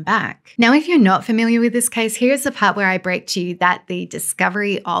going to come back. Now, if you're not familiar with this case, here's the part where I break to you that the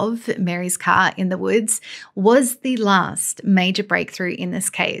discovery of Mary's car in the woods was the last major breakthrough in this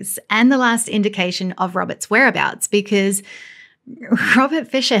case, and the last indication of Robert's whereabouts, because Robert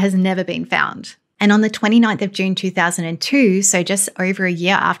Fisher has never been found. And on the 29th of June 2002, so just over a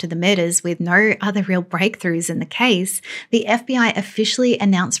year after the murders with no other real breakthroughs in the case, the FBI officially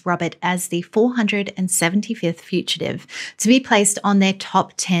announced Robert as the 475th fugitive to be placed on their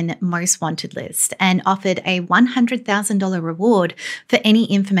top 10 most wanted list and offered a $100,000 reward for any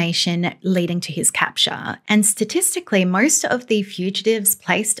information leading to his capture. And statistically, most of the fugitives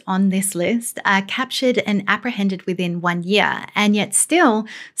placed on this list are captured and apprehended within 1 year, and yet still,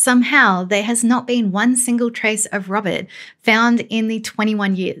 somehow, there has not been one single trace of Robert found in the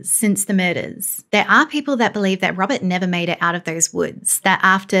 21 years since the murders. There are people that believe that Robert never made it out of those woods, that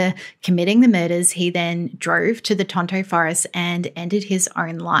after committing the murders, he then drove to the Tonto Forest and ended his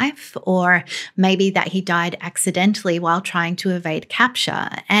own life, or maybe that he died accidentally while trying to evade capture.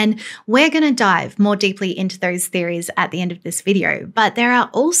 And we're going to dive more deeply into those theories at the end of this video, but there are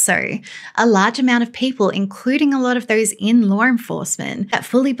also a large amount of people, including a lot of those in law enforcement, that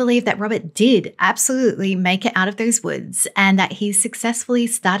fully believe that Robert did absolutely make it out of those woods and that he successfully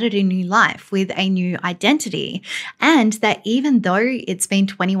started a new life with a new identity, and that even though it's been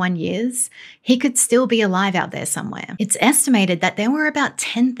 21 years, he could still be alive out there somewhere. It's estimated that there were about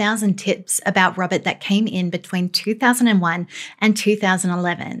 10,000 tips about Robert that came in between 2001 and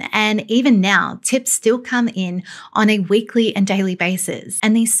 2011. And even now, tips still come in on a weekly and daily basis.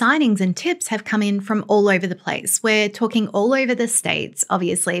 And these sightings and tips have come in from all over the place. We're talking all over the states,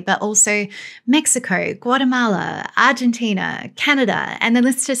 obviously, but also Mexico, Guatemala, Argentina, Canada, and the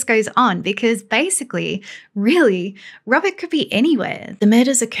list just goes on, because basically, really, Robert could be anywhere. The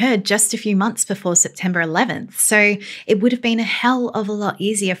murders occurred just a few months before September 11th, so it would have been a hell of a lot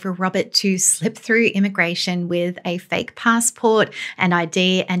easier for Robert to slip through immigration with a fake passport and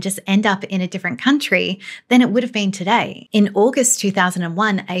ID and just end up in a different country than it would have been today. In August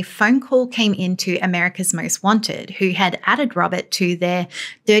 2001, a phone call came into America's Most Wanted, who had added Robert to their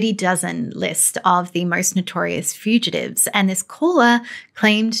Dirty Dozen list of the most notorious fugitives, and this caller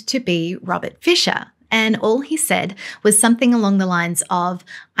claimed to be Robert Fisher. And all he said was something along the lines of,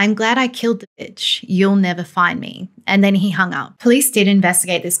 "I'm glad I killed the bitch. You'll never find me." And then he hung up. Police did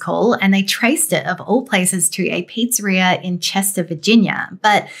investigate this call, and they traced it, of all places, to a pizzeria in Chester, Virginia.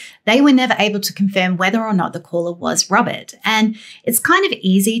 But they were never able to confirm whether or not the caller was Robert. And it's kind of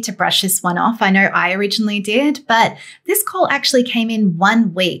easy to brush this one off. I know I originally did, but this call actually came in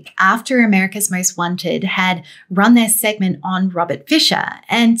 1 week after America's Most Wanted had run their segment on Robert Fisher.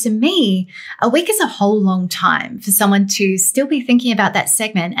 And to me, a week is a whole long time for someone to still be thinking about that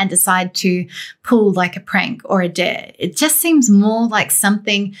segment and decide to pull like a prank or a dare. It just seems more like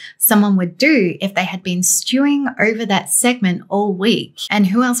something someone would do if they had been stewing over that segment all week. And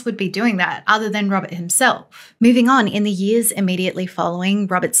who else would be doing that other than Robert himself? Moving on, in the years immediately following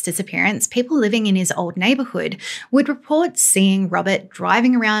Robert's disappearance, people living in his old neighborhood would report seeing Robert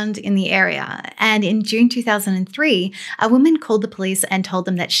driving around in the area. And in June 2003, a woman called the police and told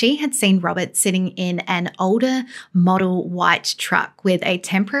them that she had seen Robert sitting in in an older model white truck with a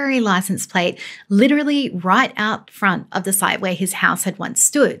temporary license plate literally right out front of the site where his house had once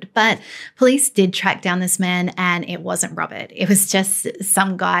stood. But police did track down this man, and it wasn't Robert. It was just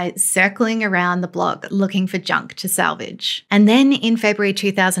some guy circling around the block looking for junk to salvage. And then in February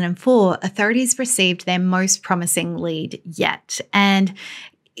 2004, authorities received their most promising lead yet. And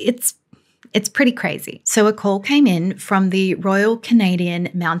it's pretty crazy. So a call came in from the Royal Canadian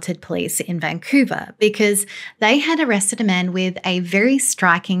Mounted Police in Vancouver because they had arrested a man with a very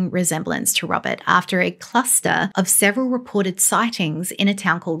striking resemblance to Robert after a cluster of several reported sightings in a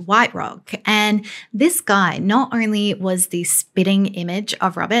town called White Rock. And this guy not only was the spitting image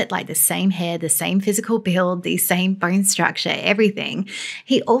of Robert, like the same hair, the same physical build, the same bone structure, everything,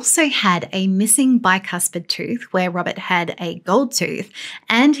 he also had a missing bicuspid tooth where Robert had a gold tooth,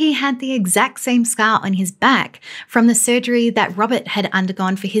 and he had the exact same scar on his back from the surgery that Robert had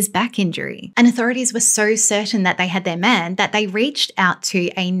undergone for his back injury. And authorities were so certain that they had their man that they reached out to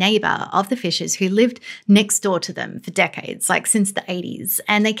a neighbor of the Fishers who lived next door to them for decades, like since the 80s.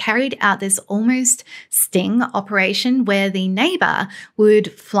 And they carried out this almost sting operation where the neighbor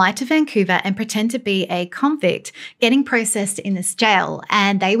would fly to Vancouver and pretend to be a convict getting processed in this jail.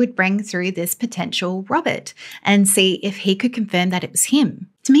 And they would bring through this potential Robert and see if he could confirm that it was him.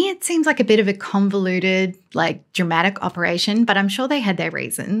 To me, it seems like a bit of a convoluted, dramatic operation, but I'm sure they had their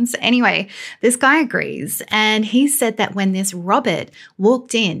reasons. Anyway, this guy agrees, and he said that when this Robert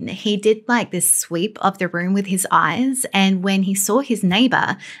walked in, he did this sweep of the room with his eyes, and when he saw his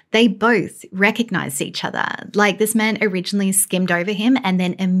neighbor, they both recognized each other. This man originally skimmed over him and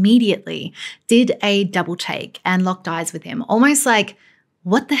then immediately did a double take and locked eyes with him, almost like,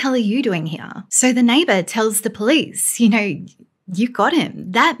 what the hell are you doing here? So the neighbor tells the police, you got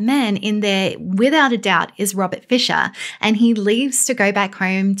him. That man in there, without a doubt, is Robert Fisher. And he leaves to go back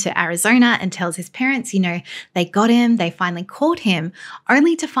home to Arizona and tells his parents, they got him, they finally caught him,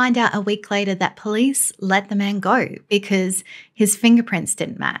 only to find out a week later that police let the man go because his fingerprints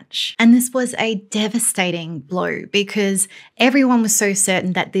didn't match. And this was a devastating blow because everyone was so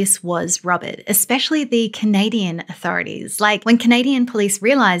certain that this was Robert, especially the Canadian authorities. When Canadian police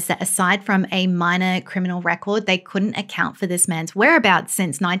realized that aside from a minor criminal record, they couldn't account for this man's whereabouts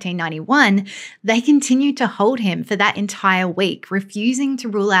since 1991, they continued to hold him for that entire week, refusing to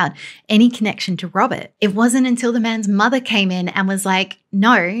rule out any connection to Robert. It wasn't until the man's mother came in and was like,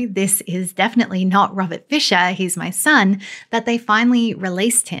 no, this is definitely not Robert Fisher, he's my son, that they finally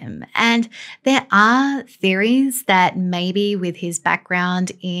released him. And there are theories that maybe with his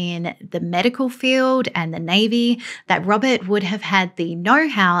background in the medical field and the Navy, that Robert would have had the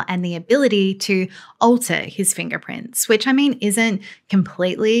know-how and the ability to alter his fingerprints, which isn't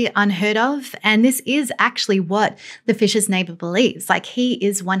completely unheard of. And this is actually what the Fisher's neighbor believes. He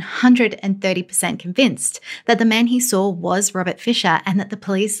is 130% convinced that the man he saw was Robert Fisher and that the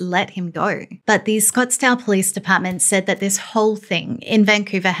police let him go. But the Scottsdale Police Department said that this whole thing in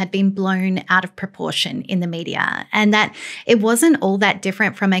Vancouver had been blown out of proportion in the media, and that it wasn't all that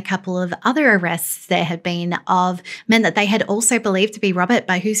different from a couple of other arrests there had been of men that they had also believed to be Robert,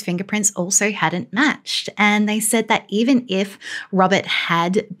 but whose fingerprints also hadn't matched. And they said that even if Robert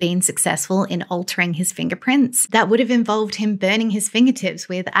had been successful in altering his fingerprints, that would have involved him burning his fingertips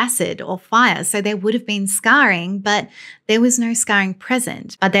with acid or fire. So there would have been scarring, but there was no scarring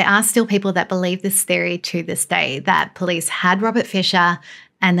present. But there are still people that believe this theory to this day, that police had Robert Fisher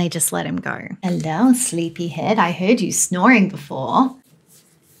and they just let him go. Hello, sleepyhead. I heard you snoring before.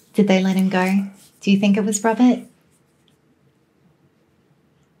 Did they let him go? Do you think it was Robert?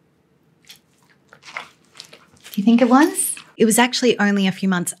 Do you think it was? It was actually only a few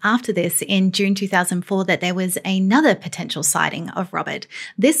months after this, in June 2004, that there was another potential sighting of Robert,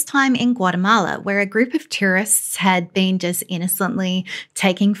 this time in Guatemala, where a group of tourists had been just innocently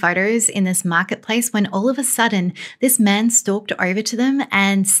taking photos in this marketplace when all of a sudden this man stalked over to them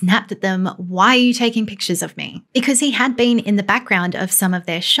and snapped at them, "Why are you taking pictures of me?" Because he had been in the background of some of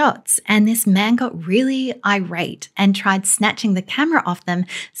their shots, and this man got really irate and tried snatching the camera off them,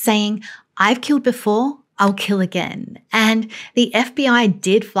 saying, "I've killed before, I'll kill again." And the FBI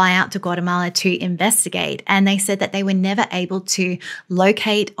did fly out to Guatemala to investigate, and they said that they were never able to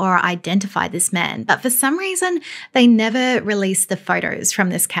locate or identify this man. But for some reason, they never released the photos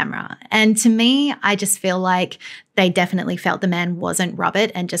from this camera. And to me, I just feel like They definitely felt the man wasn't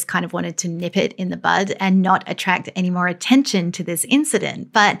Robert and just kind of wanted to nip it in the bud and not attract any more attention to this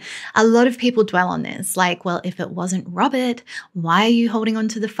incident. But a lot of people dwell on this, like, well, if it wasn't Robert, why are you holding on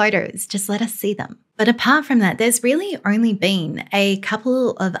to the photos? Just let us see them. But apart from that, there's really only been a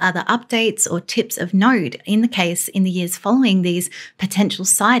couple of other updates or tips of note in the case in the years following these potential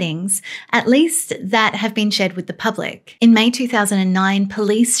sightings, at least that have been shared with the public. In May 2009,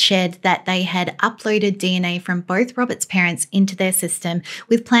 police shared that they had uploaded DNA from both Robert's parents into their system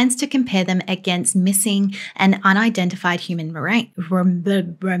with plans to compare them against missing and unidentified human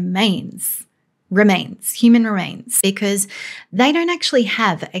human remains, because they don't actually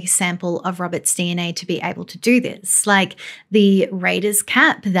have a sample of Robert's DNA to be able to do this. Like the Raiders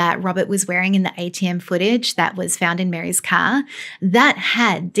cap that Robert was wearing in the ATM footage that was found in Mary's car, that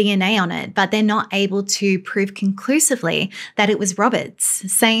had DNA on it, but they're not able to prove conclusively that it was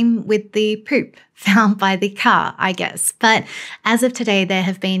Robert's. Same with the poop found by the car, I guess. But as of today, there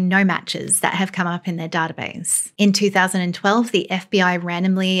have been no matches that have come up in their database. In 2012, the FBI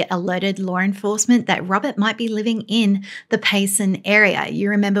randomly alerted law enforcement that Robert might be living in the Payson area. You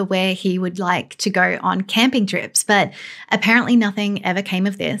remember where he would like to go on camping trips, but apparently nothing ever came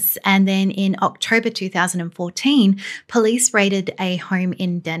of this. And then in October 2014, police raided a home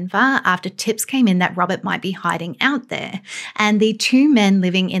in Denver after tips came in that Robert might be hiding out there. And the two men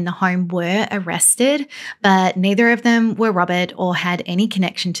living in the home were arrested, but neither of them were Robert or had any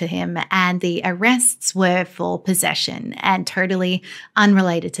connection to him, and the arrests were for possession and totally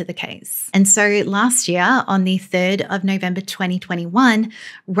unrelated to the case. And so last year, on the 3rd of November 2021,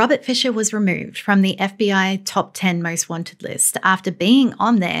 Robert Fisher was removed from the FBI top 10 most wanted list after being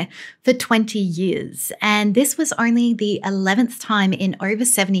on there for 20 years. And this was only the 11th time in over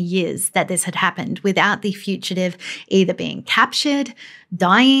 70 years that this had happened without the fugitive either being captured,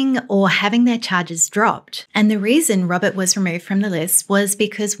 dying, or having their charges dropped. And the reason Robert was removed from the list was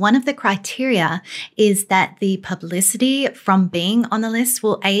because one of the criteria is that the publicity from being on the list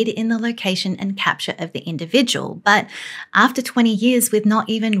will aid in the location and capture of the individual. But after 20 years with not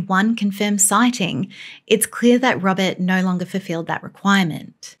even one confirmed sighting, it's clear that Robert no longer fulfilled that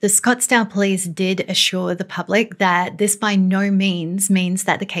requirement. The Scottsdale police did assure the public that this by no means means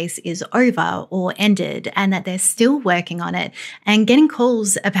that the case is over or ended, and that they're still working on it and getting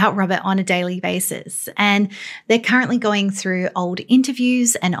calls about Robert on a daily basis. And they're currently going through old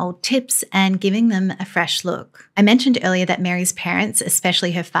interviews and old tips and giving them a fresh look. I mentioned earlier that Mary's parents,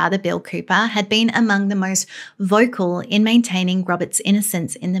 especially her father, Bill Cooper, had been among the most vocal in maintaining Robert's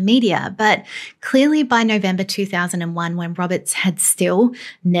innocence in the media. But clearly by November 2001, when Roberts had still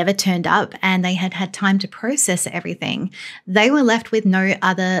never turned up and they had had time to process everything, they were left with no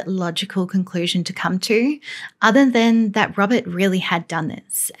other logical conclusion to come to other than that Robert really had done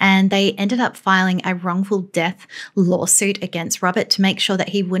this. And they ended up filing a wrongful death lawsuit against Robert to make sure that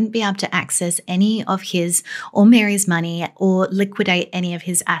he wouldn't be able to access any of his or Mary's money or liquidate any of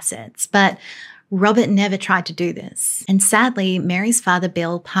his assets. But Robert never tried to do this. And sadly, Mary's father,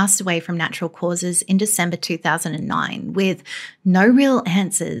 Bill, passed away from natural causes in December 2009 with no real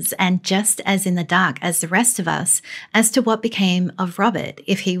answers and just as in the dark as the rest of us as to what became of Robert,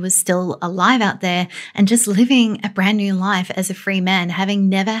 if he was still alive out there and just living a brand new life as a free man, having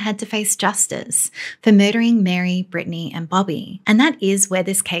never had to face justice for murdering Mary, Brittney, and Bobby. And that is where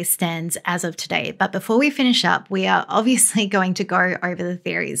this case stands as of today. But before we finish up, we are obviously going to go over the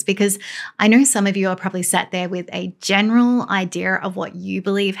theories, because I know some of you are probably sat there with a general idea of what you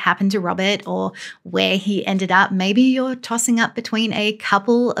believe happened to Robert or where he ended up. Maybe you're tossing up between a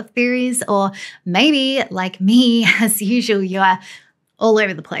couple of theories, or maybe, like me, as usual, you are all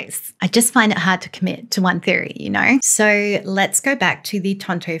over the place. I just find it hard to commit to one theory, you know? So let's go back to the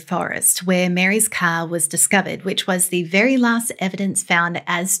Tonto Forest, where Mary's car was discovered, which was the very last evidence found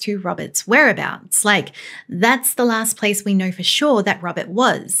as to Robert's whereabouts. Like, that's the last place we know for sure that Robert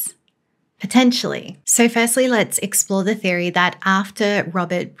was. Potentially. So firstly, let's explore the theory that after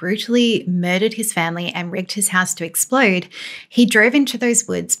Robert brutally murdered his family and rigged his house to explode, he drove into those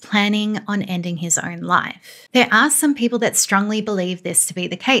woods planning on ending his own life. There are some people that strongly believe this to be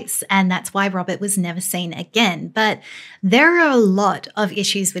the case, and that's why Robert was never seen again. But there are a lot of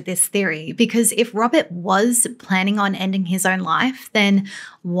issues with this theory, because if Robert was planning on ending his own life, then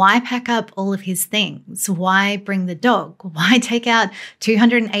why pack up all of his things? Why bring the dog? Why take out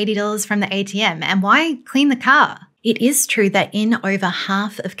 $280 from the ATM? And why clean the car? It is true that in over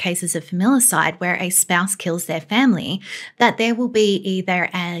half of cases of familicide where a spouse kills their family, that there will be either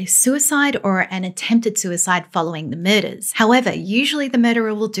a suicide or an attempted suicide following the murders. However, usually the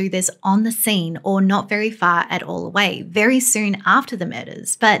murderer will do this on the scene or not very far at all away, very soon after the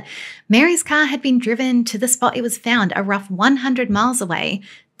murders. But Mary's car had been driven to the spot it was found a rough 100 miles away,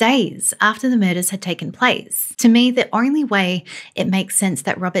 days after the murders had taken place. To me, the only way it makes sense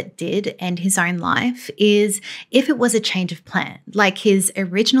that Robert did end his own life is if it was a change of plan. Like his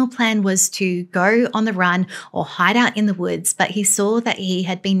original plan was to go on the run or hide out in the woods, but he saw that he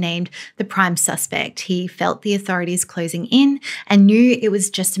had been named the prime suspect. He felt the authorities closing in and knew it was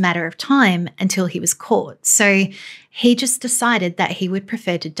just a matter of time until he was caught. So he just decided that he would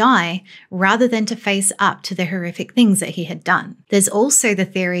prefer to die rather than to face up to the horrific things that he had done. There's also the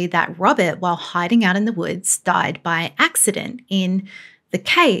theory that Robert, while hiding out in the woods, died by accident in the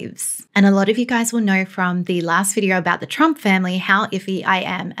caves. And a lot of you guys will know from the last video about the Trump family how iffy I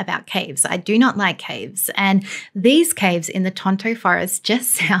am about caves. I do not like caves. And these caves in the Tonto Forest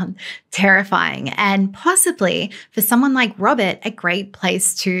just sound terrifying and possibly, for someone like Robert, a great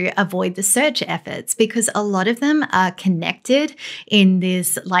place to avoid the search efforts because a lot of them are connected in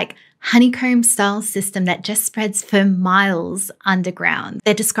this honeycomb style system that just spreads for miles underground.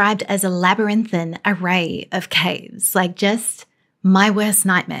 They're described as a labyrinthine array of caves, just my worst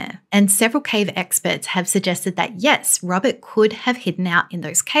nightmare. And several cave experts have suggested that yes, Robert could have hidden out in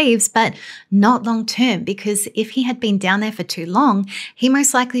those caves, but not long term, because if he had been down there for too long, he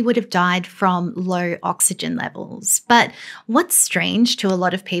most likely would have died from low oxygen levels. But what's strange to a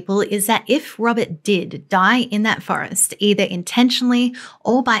lot of people is that if Robert did die in that forest, either intentionally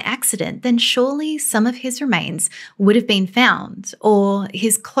or by accident, then surely some of his remains would have been found, or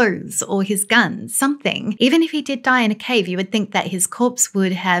his clothes or his guns, something. Even if he did die in a cave, you would think that his corpse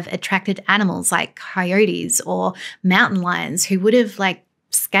would have attracted animals like coyotes or mountain lions who would have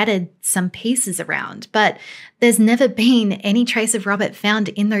scattered some pieces around, but there's never been any trace of Robert found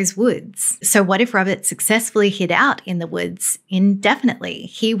in those woods. So what if Robert successfully hid out in the woods indefinitely?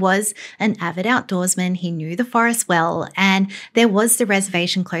 He was an avid outdoorsman, he knew the forest well, and there was the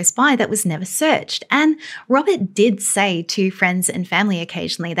reservation close by that was never searched. And Robert did say to friends and family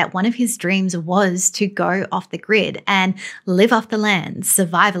occasionally that one of his dreams was to go off the grid and live off the land,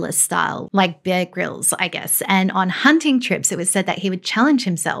 survivalist style, like Bear Grylls, I guess. And on hunting trips, it was said that he would challenge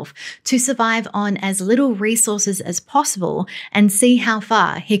himself to survive on as little resources as possible and see how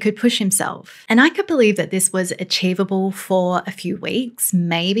far he could push himself. And I could believe that this was achievable for a few weeks,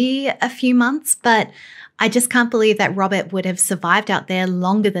 maybe a few months, but I just can't believe that Robert would have survived out there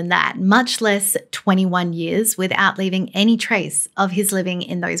longer than that, much less 21 years without leaving any trace of his living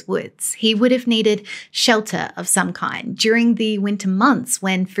in those woods. He would have needed shelter of some kind. During the winter months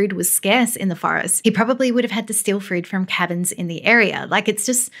when food was scarce in the forest, he probably would have had to steal food from cabins in the area. It's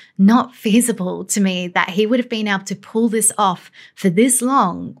just not feasible to me that he would have been able to pull this off for this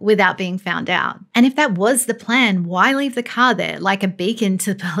long without being found out. And if that was the plan, why leave the car there like a beacon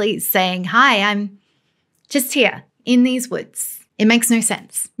to the police saying, "Hi, I'm just here in these woods"? It makes no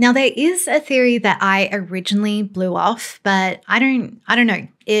sense. Now, there is a theory that I originally blew off, but I don't know.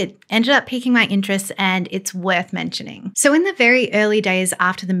 It ended up piquing my interest and it's worth mentioning. So in the very early days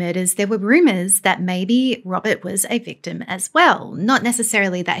after the murders, there were rumors that maybe Robert was a victim as well. Not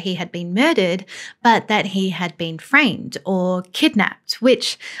necessarily that he had been murdered, but that he had been framed or kidnapped,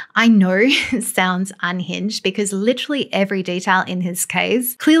 which I know sounds unhinged because literally every detail in his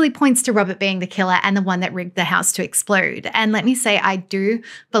case clearly points to Robert being the killer and the one that rigged the house to explode. And let me say, I do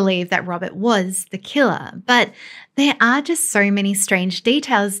believe that Robert was the killer, but there are just so many strange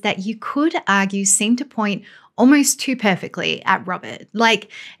details that you could argue seem to point almost too perfectly at Robert.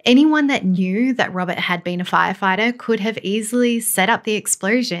 Anyone that knew that Robert had been a firefighter could have easily set up the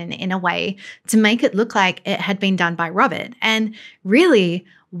explosion in a way to make it look like it had been done by Robert. And really,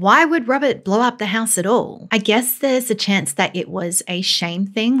 why would Robert blow up the house at all? I guess there's a chance that it was a shame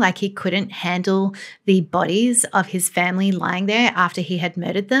thing, he couldn't handle the bodies of his family lying there after he had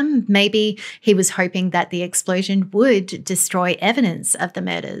murdered them. Maybe he was hoping that the explosion would destroy evidence of the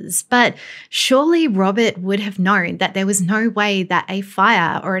murders. But surely Robert would have known that there was no way that a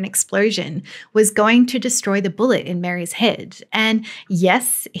fire or an explosion was going to destroy the bullet in Mary's head. And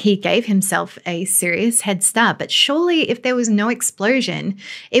yes, he gave himself a serious head start, but surely if there was no explosion,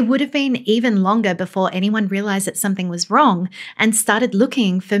 it would have been even longer before anyone realized that something was wrong and started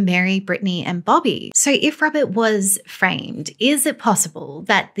looking for Mary, Brittney, and Bobby. So if Robert was framed, is it possible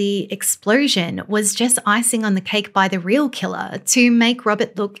that the explosion was just icing on the cake by the real killer to make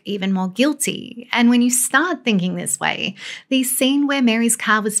Robert look even more guilty? And when you start thinking this way, the scene where Mary's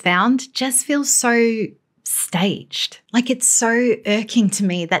car was found just feels so staged. Like, it's so irking to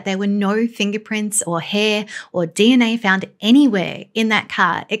me that there were no fingerprints or hair or DNA found anywhere in that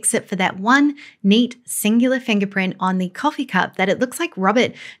car except for that one neat singular fingerprint on the coffee cup that it looks like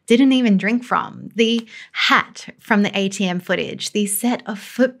Robert didn't even drink from, the hat from the ATM footage, the set of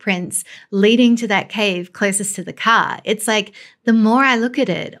footprints leading to that cave closest to the car. It's like, the more I look at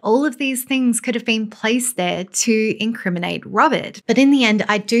it, all of these things could have been placed there to incriminate Robert. But in the end,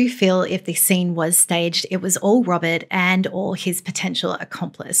 I do feel if the scene was staged, it was all Robert and or his potential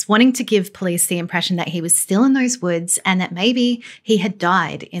accomplice, wanting to give police the impression that he was still in those woods and that maybe he had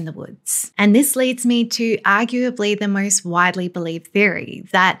died in the woods. And this leads me to arguably the most widely believed theory,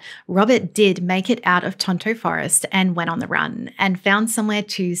 that Robert did make it out of Tonto Forest and went on the run and found somewhere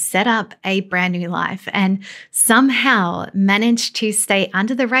to set up a brand new life and somehow managed to stay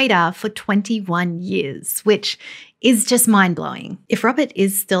under the radar for 21 years, which is just mind-blowing. If Robert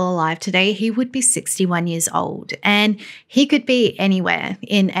is still alive today, he would be 61 years old, and he could be anywhere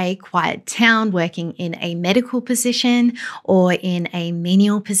in a quiet town working in a medical position or in a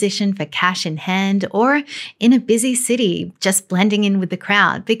menial position for cash in hand or in a busy city just blending in with the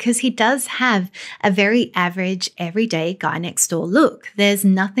crowd, because he does have a very average, everyday guy next door look. There's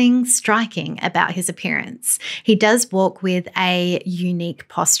nothing striking about his appearance. He does walk with a unique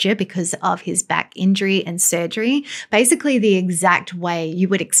posture because of his back injury and surgery, basically the exact way you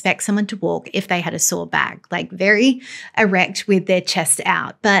would expect someone to walk if they had a sore back, like very erect with their chest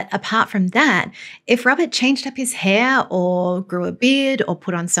out. But apart from that, if Robert changed up his hair or grew a beard or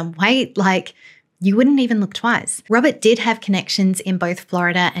put on some weight, like, you wouldn't even look twice. Robert did have connections in both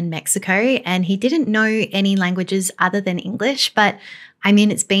Florida and Mexico, and he didn't know any languages other than English, but I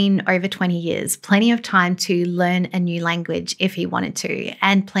mean, it's been over 20 years, plenty of time to learn a new language if he wanted to,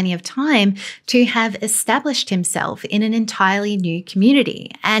 and plenty of time to have established himself in an entirely new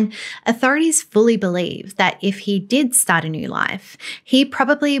community. And authorities fully believe that if he did start a new life, he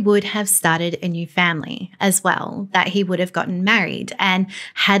probably would have started a new family as well, that he would have gotten married and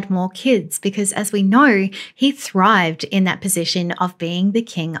had more kids, because as we know, he thrived in that position of being the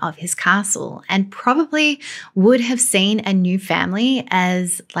king of his castle and probably would have seen a new family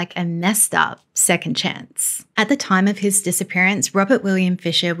as like a messed up second chance. At the time of his disappearance, Robert William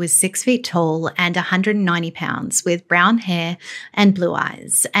Fisher was 6 feet tall and 190 pounds with brown hair and blue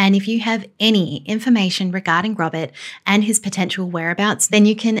eyes. And if you have any information regarding Robert and his potential whereabouts, then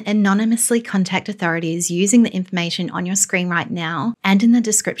you can anonymously contact authorities using the information on your screen right now and in the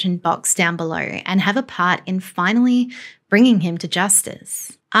description box down below, and have a part in finally bringing him to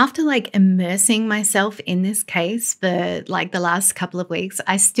justice. After immersing myself in this case for the last couple of weeks,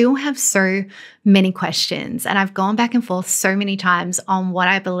 I still have so many questions, and I've gone back and forth so many times on what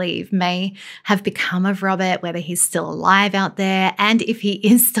I believe may have become of Robert, whether he's still alive out there, and if he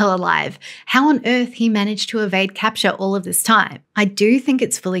is still alive, how on earth he managed to evade capture all of this time. I do think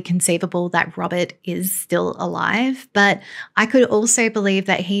it's fully conceivable that Robert is still alive, but I could also believe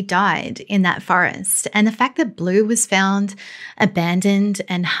that he died in that forest, and the fact that Blue was found abandoned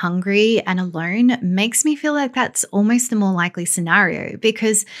and hungry and alone makes me feel like that's almost a more likely scenario,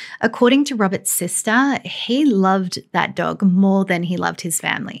 because according to Robert's sister, he loved that dog more than he loved his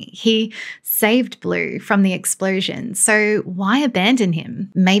family. He saved Blue from the explosion, so why abandon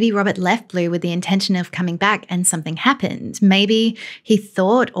him? Maybe Robert left Blue with the intention of coming back and something happened. Maybe he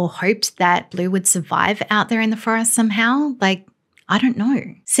thought or hoped that Blue would survive out there in the forest somehow. I don't know.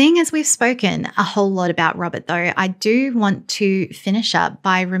 Seeing as we've spoken a whole lot about Robert though, I do want to finish up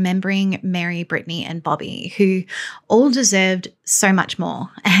by remembering Mary, Brittney and Bobby, who all deserved so much more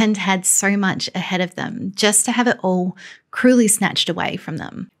and had so much ahead of them, just to have it all cruelly snatched away from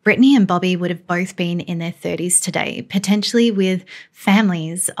them. Brittney and Bobby would have both been in their 30s today, potentially with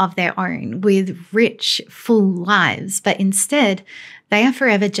families of their own, with rich, full lives, but instead they are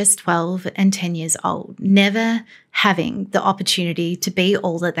forever just 12 and 10 years old, never having the opportunity to be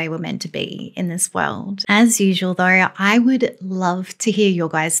all that they were meant to be in this world. As usual though, I would love to hear your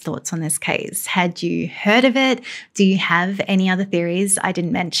guys' thoughts on this case. Had you heard of it? Do you have any other theories I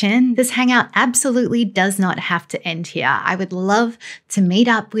didn't mention? This hangout absolutely does not have to end here. I would love to meet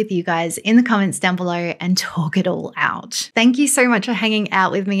up with you guys in the comments down below and talk it all out. Thank you so much for hanging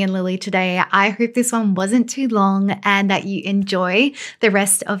out with me and Lily today. I hope this one wasn't too long and that you enjoy the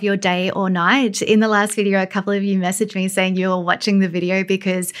rest of your day or night. In the last video, a couple of you messaged me saying you were watching the video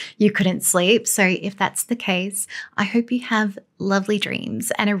because you couldn't sleep. So if that's the case, I hope you have lovely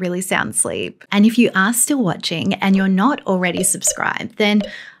dreams and a really sound sleep. And if you are still watching and you're not already subscribed, then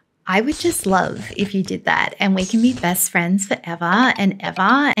I would just love if you did that, and we can be best friends forever and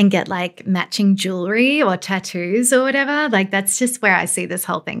ever and get matching jewelry or tattoos or whatever. That's just where I see this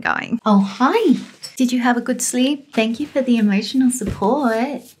whole thing going. Oh, hi. Did you have a good sleep? Thank you for the emotional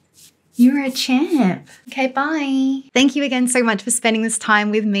support. You're a champ. Okay, bye. Thank you again so much for spending this time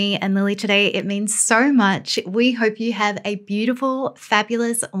with me and Lily today. It means so much. We hope you have a beautiful,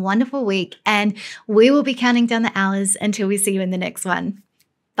 fabulous, wonderful week, and we will be counting down the hours until we see you in the next one.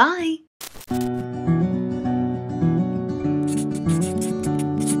 Bye.